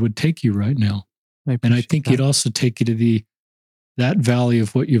God would take you right now. And I think he'd also take you to that valley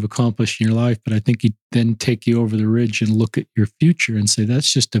of what you've accomplished in your life. But I think he'd then take you over the ridge and look at your future and say,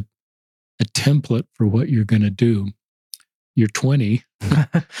 that's just a template for what you're going to do. You're 20,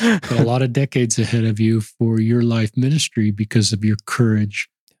 but a lot of decades ahead of you for your life ministry because of your courage.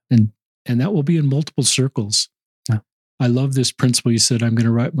 And that will be in multiple circles. Yeah. I love this principle. You said, I'm going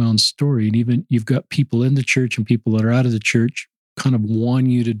to write my own story. And even you've got people in the church and people that are out of the church kind of want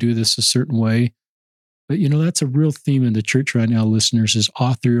you to do this a certain way. But, that's a real theme in the church right now, listeners, is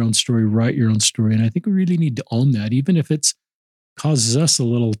author your own story, write your own story. And I think we really need to own that, even if it causes us a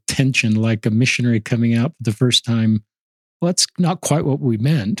little tension, like a missionary coming out for the first time. Well, that's not quite what we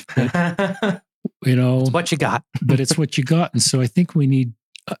meant, but, it's what you got. But it's what you got. And so I think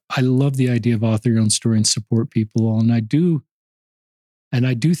I love the idea of author your own story and support people. And I do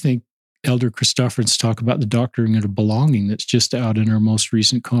think Elder Christoffer's talk about the doctrine of belonging that's just out in our most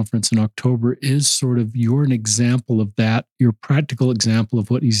recent conference in October is sort of, you're an example of that. You're a practical example of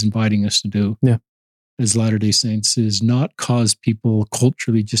what he's inviting us to do. Yeah. As Latter-day Saints, is not cause people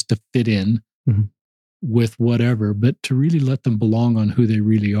culturally just to fit in with whatever, but to really let them belong on who they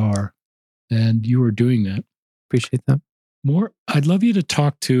really are. And you are doing that. Appreciate that. I'd love you to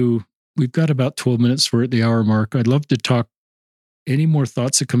talk to, we've got about 12 minutes, we're at the hour mark. I'd love to talk any more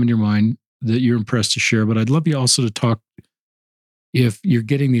thoughts that come in your mind that you're impressed to share, but I'd love you also to talk, if you're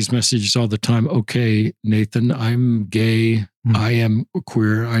getting these messages all the time, okay, Nathan, I'm gay, I am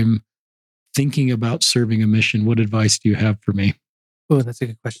queer, I'm thinking about serving a mission. What advice do you have for me? Oh, that's a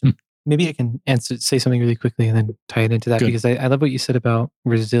good question. Maybe I can say something really quickly and then tie it into that. Good. Because I love what you said about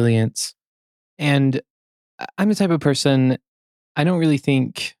resilience. And I'm the type of person, I don't really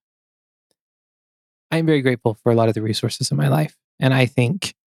think, I'm very grateful for a lot of the resources in my life. And I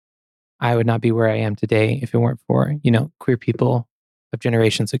think I would not be where I am today if it weren't for, queer people of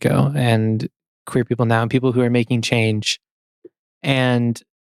generations ago and queer people now and people who are making change. And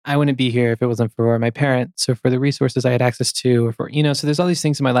I wouldn't be here if it wasn't for my parents or for the resources I had access to or for, so there's all these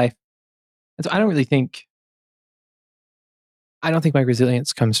things in my life. And so I don't think my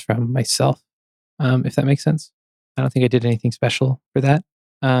resilience comes from myself, if that makes sense. I don't think I did anything special for that.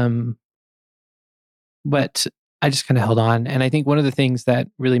 But I just kind of held on. And I think one of the things that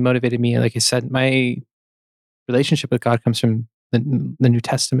really motivated me, like I said, my relationship with God comes from the New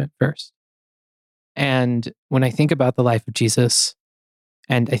Testament first. And when I think about the life of Jesus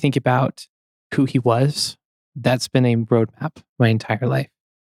and I think about who he was that's been a roadmap my entire life.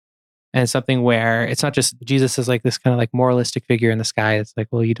 And it's something where it's not just Jesus is like this kind of like moralistic figure in the sky. It's like,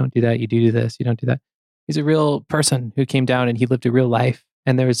 well, you don't do that, you do this, you don't do that. He's a real person who came down and he lived a real life.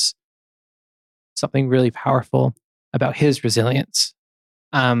 And there's something really powerful about his resilience,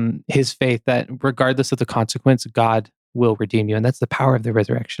 his faith that regardless of the consequence, God will redeem you. And that's the power of the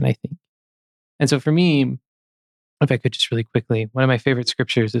resurrection, I think. And so for me, if I could just really quickly, one of my favorite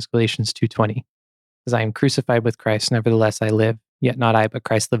scriptures is Galatians 2:20. Because I am crucified with Christ, nevertheless I live, yet not I, but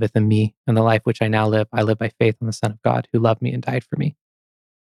Christ liveth in me. And the life which I now live, I live by faith in the Son of God, who loved me and died for me.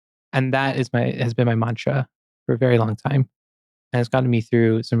 And that has been my mantra for a very long time. And it's gotten me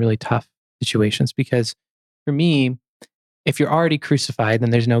through some really tough situations, because for me, if you're already crucified, then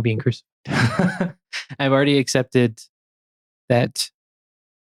there's no being crucified. I've already accepted that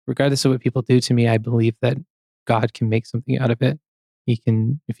regardless of what people do to me, I believe that God can make something out of it.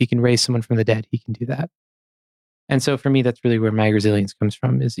 If he can raise someone from the dead, he can do that. And so for me, that's really where my resilience comes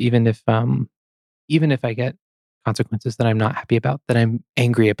from, is even if I get consequences that I'm not happy about, that I'm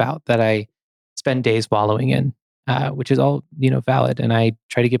angry about, that I spend days wallowing in, which is all, valid. And I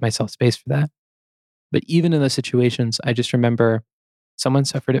try to give myself space for that. But even in those situations, I just remember someone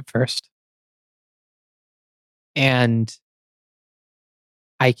suffered it first. And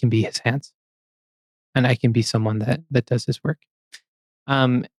I can be his hands. And I can be someone that does his work.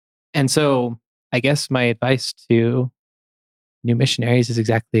 And so I guess my advice to new missionaries is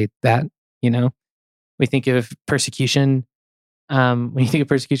exactly that. We think of persecution. When you think of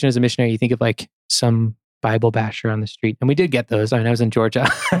persecution as a missionary, you think of like some Bible basher on the street. And we did get those. I mean, I was in Georgia.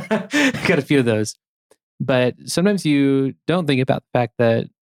 Got a few of those. But sometimes you don't think about the fact that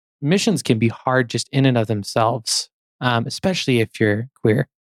missions can be hard just in and of themselves, especially if you're queer.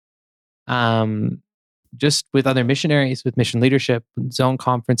 Just with other missionaries, with mission leadership, zone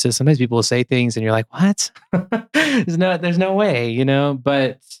conferences, sometimes people will say things and you're like, what? there's no way,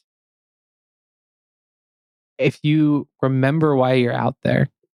 but if you remember why you're out there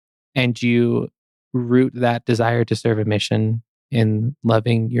and you root that desire to serve a mission in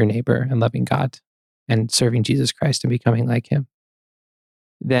loving your neighbor and loving God and serving Jesus Christ and becoming like him,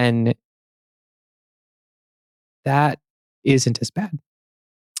 then that isn't as bad.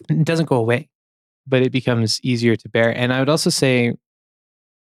 It doesn't go away, but it becomes easier to bear. And I would also say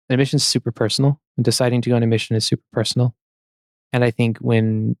the mission is super personal, and deciding to go on a mission is super personal. And I think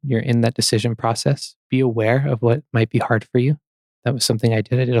when you're in that decision process, be aware of what might be hard for you. That was something I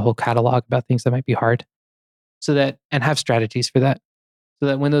did. I did a whole catalog about things that might be hard, and have strategies for that, so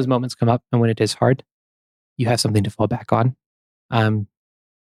that when those moments come up and when it is hard, you have something to fall back on, and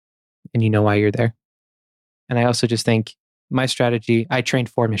you know why you're there. And I also just think my strategy, I trained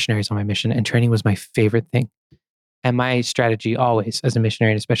 4 missionaries on my mission, and training was my favorite thing. And my strategy always as a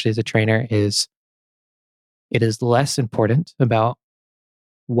missionary, and especially as a trainer, is it is less important about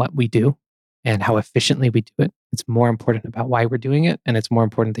what we do and how efficiently we do it. It's more important about why we're doing it. And it's more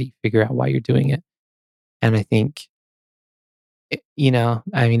important that you figure out why you're doing it. And I think, if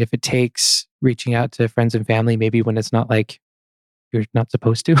it takes reaching out to friends and family, maybe when it's not like you're not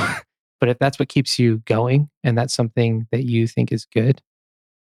supposed to, but if that's what keeps you going and that's something that you think is good,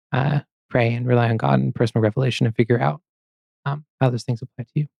 pray and rely on God and personal revelation and figure out how those things apply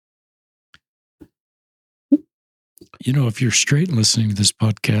to you. If you're straight listening to this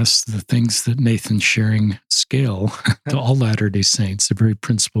podcast, the things that Nathan's sharing scale to all Latter-day Saints. They're very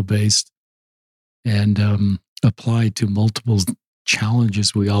principle-based and apply to multiple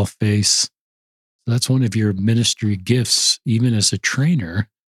challenges we all face. So that's one of your ministry gifts, even as a trainer,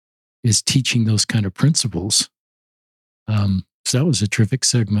 is teaching those kind of principles. So that was a terrific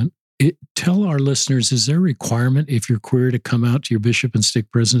segment. Tell our listeners, is there a requirement if you're queer to come out to your bishop and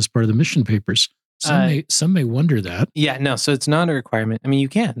stake president as part of the mission papers? Some may wonder that. Yeah, no, so it's not a requirement. I mean, you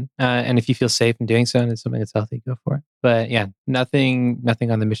can. And if you feel safe in doing so and it's something that's healthy, go for it. But yeah, nothing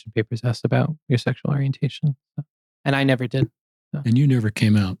on the mission papers asked about your sexual orientation. And I never did. So. And you never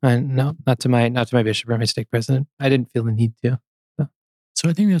came out? No, not to my bishop or my stake president. I didn't feel the need to. So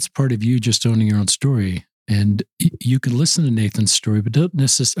I think that's part of you just owning your own story. And you can listen to Nathan's story, but don't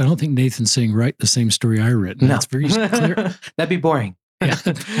necessarily. I don't think Nathan's saying, write the same story I written. No. That's very clear. That'd be boring. Yeah.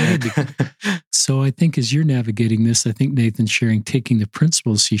 So I think as you're navigating this, I think Nathan's sharing, taking the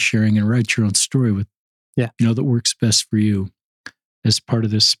principles he's sharing and write your own story with, that works best for you as part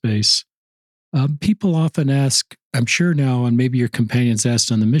of this space. People often ask, I'm sure now, and maybe your companions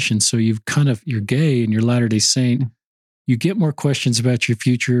asked on the mission, so you're gay and you're Latter-day Saint. You get more questions about your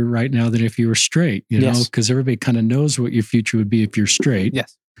future right now than if you were straight, because everybody kind of knows what your future would be if you're straight.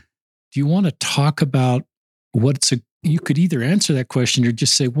 Yes. Do you want to talk about what's a you could either answer that question or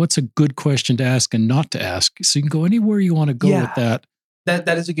just say, what's a good question to ask and not to ask? So you can go anywhere you want to go with that.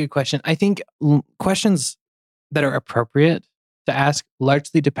 That is a good question. I think questions that are appropriate to ask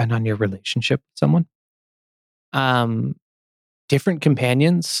largely depend on your relationship with someone. Different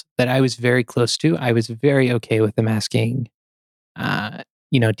companions that I was very close to, I was very okay with them asking,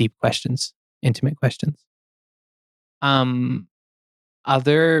 deep questions, intimate questions.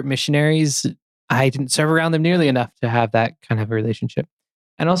 Other missionaries, I didn't serve around them nearly enough to have that kind of a relationship.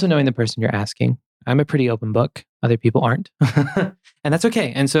 And also knowing the person you're asking. I'm a pretty open book. Other people aren't. And that's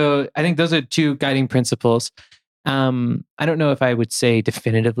okay. And so I think those are two guiding principles. I don't know if I would say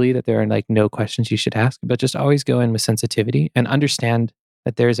definitively that there are like no questions you should ask, but just always go in with sensitivity and understand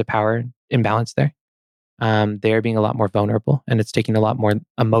that there is a power imbalance there. They are being a lot more vulnerable, and it's taking a lot more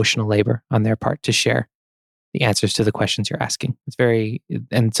emotional labor on their part to share the answers to the questions you're asking.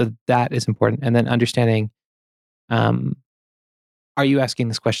 And so that is important. And then understanding, are you asking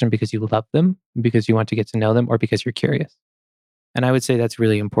this question because you love them, because you want to get to know them, or because you're curious? And I would say that's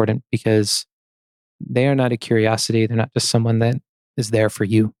really important because they are not a curiosity. They're not just someone that is there for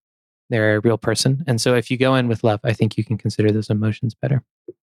you. They're a real person. And so if you go in with love, I think you can consider those emotions better.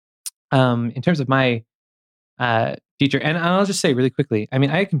 In terms of my teacher, and I'll just say really quickly, I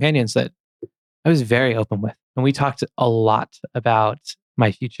mean, I had companions that I was very open with, and we talked a lot about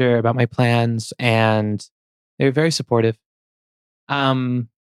my future, about my plans, and they were very supportive. I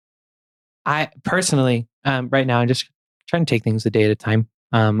personally, right now, I'm just trying to take things a day at a time.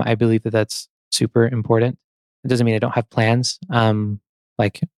 I believe that that's super important. It doesn't mean I don't have plans.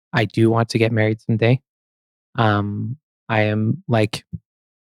 Like I do want to get married someday. I am like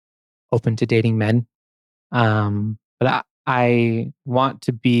open to dating men. But I want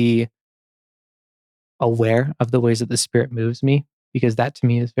to be aware of the ways that the Spirit moves me, because that to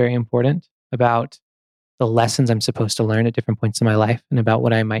me is very important about the lessons I'm supposed to learn at different points in my life and about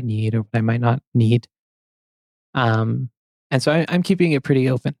what I might need or what I might not need. And so I'm keeping it pretty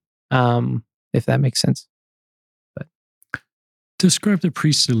open, if that makes sense. But describe the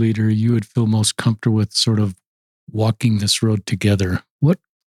priesthood leader you would feel most comfortable with sort of walking this road together. What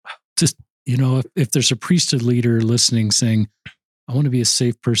just, if there's a priesthood leader listening saying, I want to be a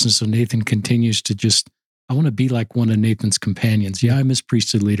safe person so Nathan continues to I want to be like one of Nathan's companions. Yeah, I'm his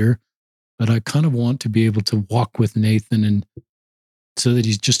priesthood leader, but I kind of want to be able to walk with Nathan and so that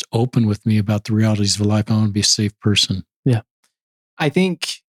he's just open with me about the realities of life. I want to be a safe person. Yeah. I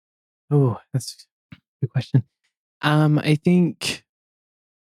think, that's a good question. I think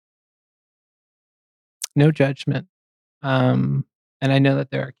no judgment. And I know that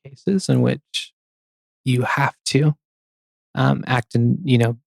there are cases in which you have to act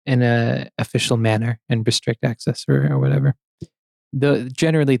in a official manner and restrict access or whatever.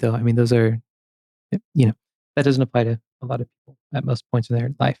 Generally, though, I mean, those are, that doesn't apply to a lot of people at most points in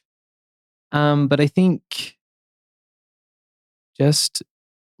their life. But I think just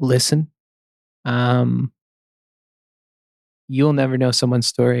listen. You'll never know someone's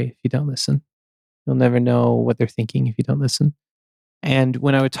story if you don't listen. You'll never know what they're thinking if you don't listen. And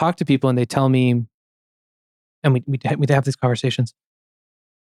when I would talk to people and they tell me, and we'd have these conversations,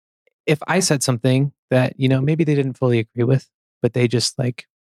 if I said something that, maybe they didn't fully agree with, but they just like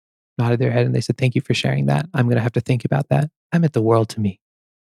nodded their head and they said, thank you for sharing that. I'm going to have to think about that. That meant the world to me.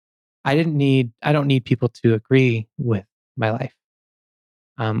 I don't need people to agree with my life.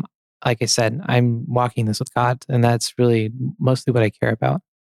 Like I said, I'm walking this with God, and that's really mostly what I care about.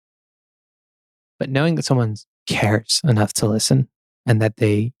 But knowing that someone cares enough to listen, and that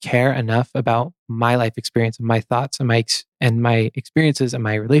they care enough about my life experience and my thoughts and my experiences and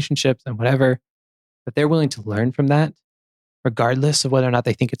my relationships and whatever, that they're willing to learn from that, regardless of whether or not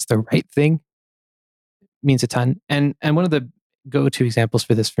they think it's the right thing, means a ton. And one of the go-to examples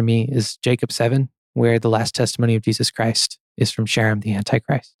for this for me is Jacob 7, where the last testimony of Jesus Christ is from Sherem the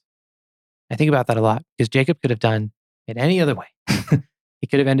Antichrist. I think about that a lot because Jacob could have done it any other way. He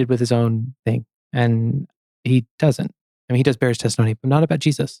could have ended with his own thing, and he doesn't. I mean, he does bear his testimony, but not about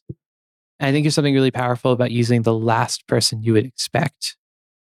Jesus. And I think there's something really powerful about using the last person you would expect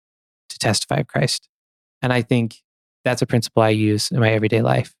to testify of Christ. And I think that's a principle I use in my everyday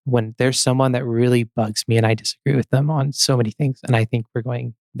life. When there's someone that really bugs me and I disagree with them on so many things, and I think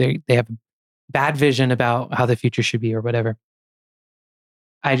they have a bad vision about how the future should be or whatever,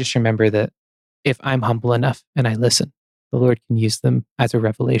 I just remember that if I'm humble enough and I listen, the Lord can use them as a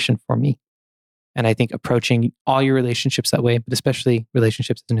revelation for me. And I think approaching all your relationships that way, but especially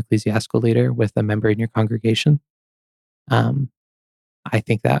relationships as an ecclesiastical leader with a member in your congregation, I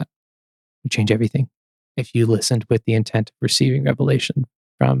think that would change everything if you listened with the intent of receiving revelation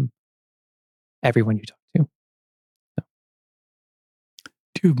from everyone you talk to.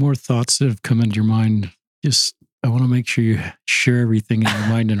 Do you have more thoughts that have come into your mind? Just, I want to make sure you share everything in your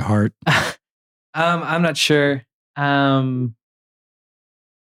mind and heart. I'm not sure. I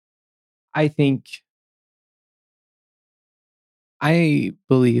think I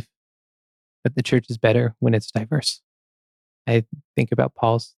believe that the church is better when it's diverse. I think about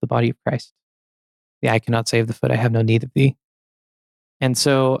Paul's the body of Christ. The eye cannot save the foot. I have no need of thee. And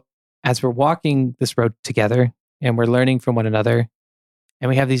so, as we're walking this road together and we're learning from one another, and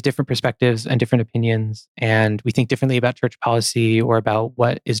we have these different perspectives and different opinions, and we think differently about church policy or about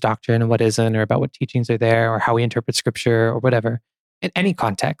what is doctrine and what isn't, or about what teachings are there, or how we interpret scripture or whatever, in any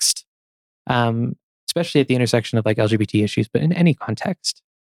context, especially at the intersection of like LGBT issues, but in any context,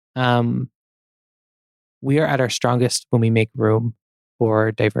 we are at our strongest when we make room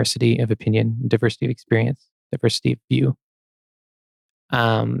for diversity of opinion, diversity of experience, diversity of view.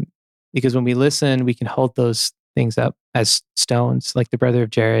 Because when we listen, we can hold those things up as stones, like the brother of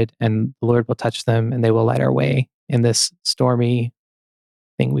Jared, and the Lord will touch them and they will light our way in this stormy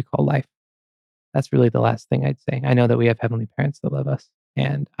thing we call life. That's really the last thing I'd say. I know that we have heavenly parents that love us,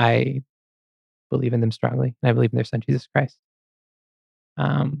 and I believe in them strongly, and I believe in their son, Jesus Christ.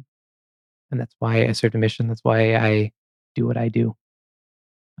 And that's why I serve a mission. That's why I do what I do.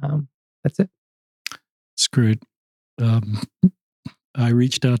 That's it. It's great. I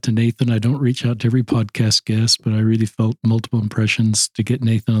reached out to Nathan. I don't reach out to every podcast guest, but I really felt multiple impressions to get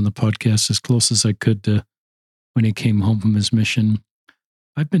Nathan on the podcast as close as I could to when he came home from his mission.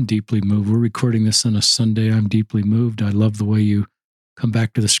 I've been deeply moved. We're recording this on a Sunday. I'm deeply moved. I love the way you come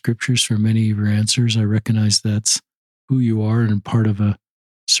back to the scriptures for many of your answers. I recognize that's who you are and part of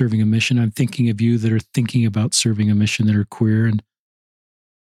serving a mission. I'm thinking of you that are thinking about serving a mission that are queer. And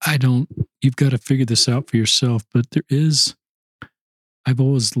you've got to figure this out for yourself, but I've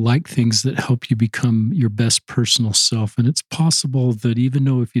always liked things that help you become your best personal self. And it's possible that even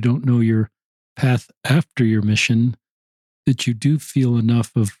though if you don't know your path after your mission, that you do feel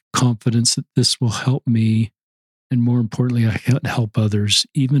enough of confidence that this will help me. And more importantly, I can help others,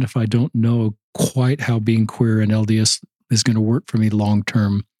 even if I don't know quite how being queer and LDS is going to work for me long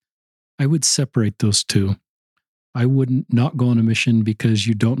term. I would separate those two. I wouldn't not go on a mission because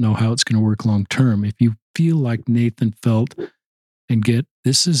you don't know how it's going to work long term. If you feel like Nathan felt and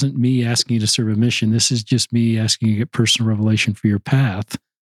this isn't me asking you to serve a mission. This is just me asking you to get personal revelation for your path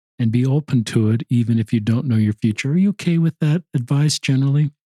and be open to it, even if you don't know your future. Are you okay with that advice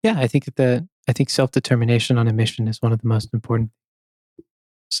generally? Yeah, I think self-determination on a mission is one of the most important.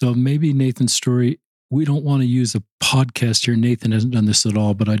 So maybe Nathan's story, we don't want to use a podcast here. Nathan hasn't done this at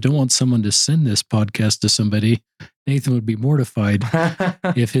all, but I don't want someone to send this podcast to somebody. Nathan would be mortified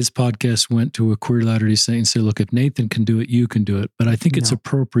if his podcast went to a queer Latter-day Saint and say, look, if Nathan can do it, you can do it. But I think it's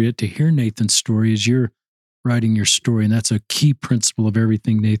appropriate to hear Nathan's story as you're writing your story. And that's a key principle of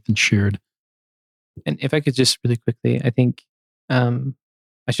everything Nathan shared. And if I could just really quickly, I think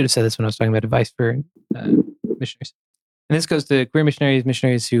I should have said this when I was talking about advice for missionaries. And this goes to queer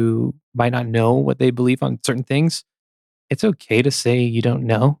missionaries who might not know what they believe on certain things. It's okay to say you don't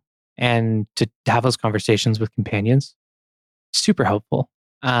know and to have those conversations with companions. Super helpful.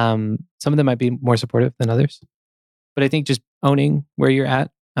 Some of them might be more supportive than others. But I think just owning where you're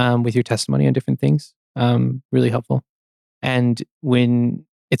at with your testimony on different things, really helpful. And when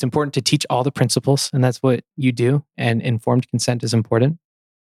it's important to teach all the principles, and that's what you do, and informed consent is important.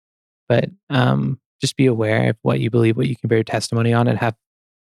 But just be aware of what you believe, what you can bear your testimony on, and have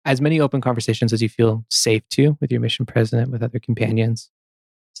as many open conversations as you feel safe to with your mission president, with other companions,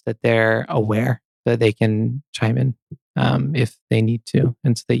 so that they're aware that they can chime in if they need to,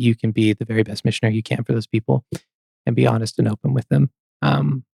 and so that you can be the very best missionary you can for those people and be honest and open with them.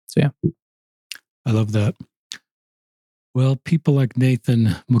 Yeah. I love that. Well, people like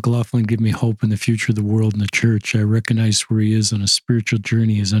Nathan McLaughlin give me hope in the future of the world and the church. I recognize where he is on a spiritual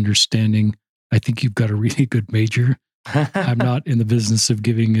journey, his understanding. I think you've got a really good major. I'm not in the business of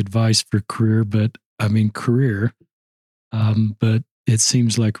giving advice for career, but it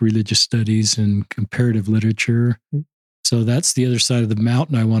seems like religious studies and comparative literature. So that's the other side of the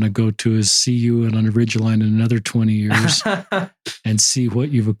mountain I want to go to, is see you on a ridgeline in another 20 years and see what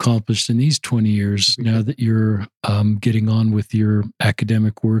you've accomplished in these 20 years now that you're getting on with your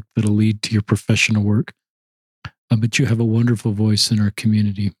academic work that'll lead to your professional work. But you have a wonderful voice in our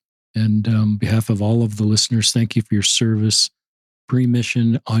community. And on behalf of all of the listeners, thank you for your service,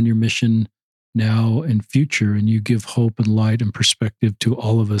 pre-mission, on your mission now and future. And you give hope and light and perspective to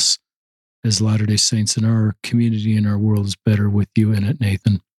all of us as Latter-day Saints, and our community and our world is better with you in it,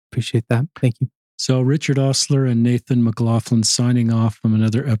 Nathan. Appreciate that. Thank you. So Richard Ostler and Nathan McLaughlin signing off from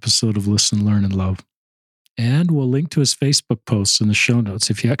another episode of Listen, Learn, and Love. And we'll link to his Facebook posts in the show notes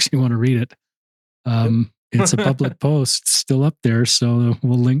if you actually want to read it. It's a public post still up there, so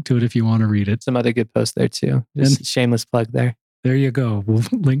we'll link to it if you want to read it. Some other good posts there too. Just shameless plug there. There you go. We'll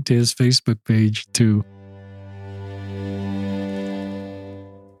link to his Facebook page too.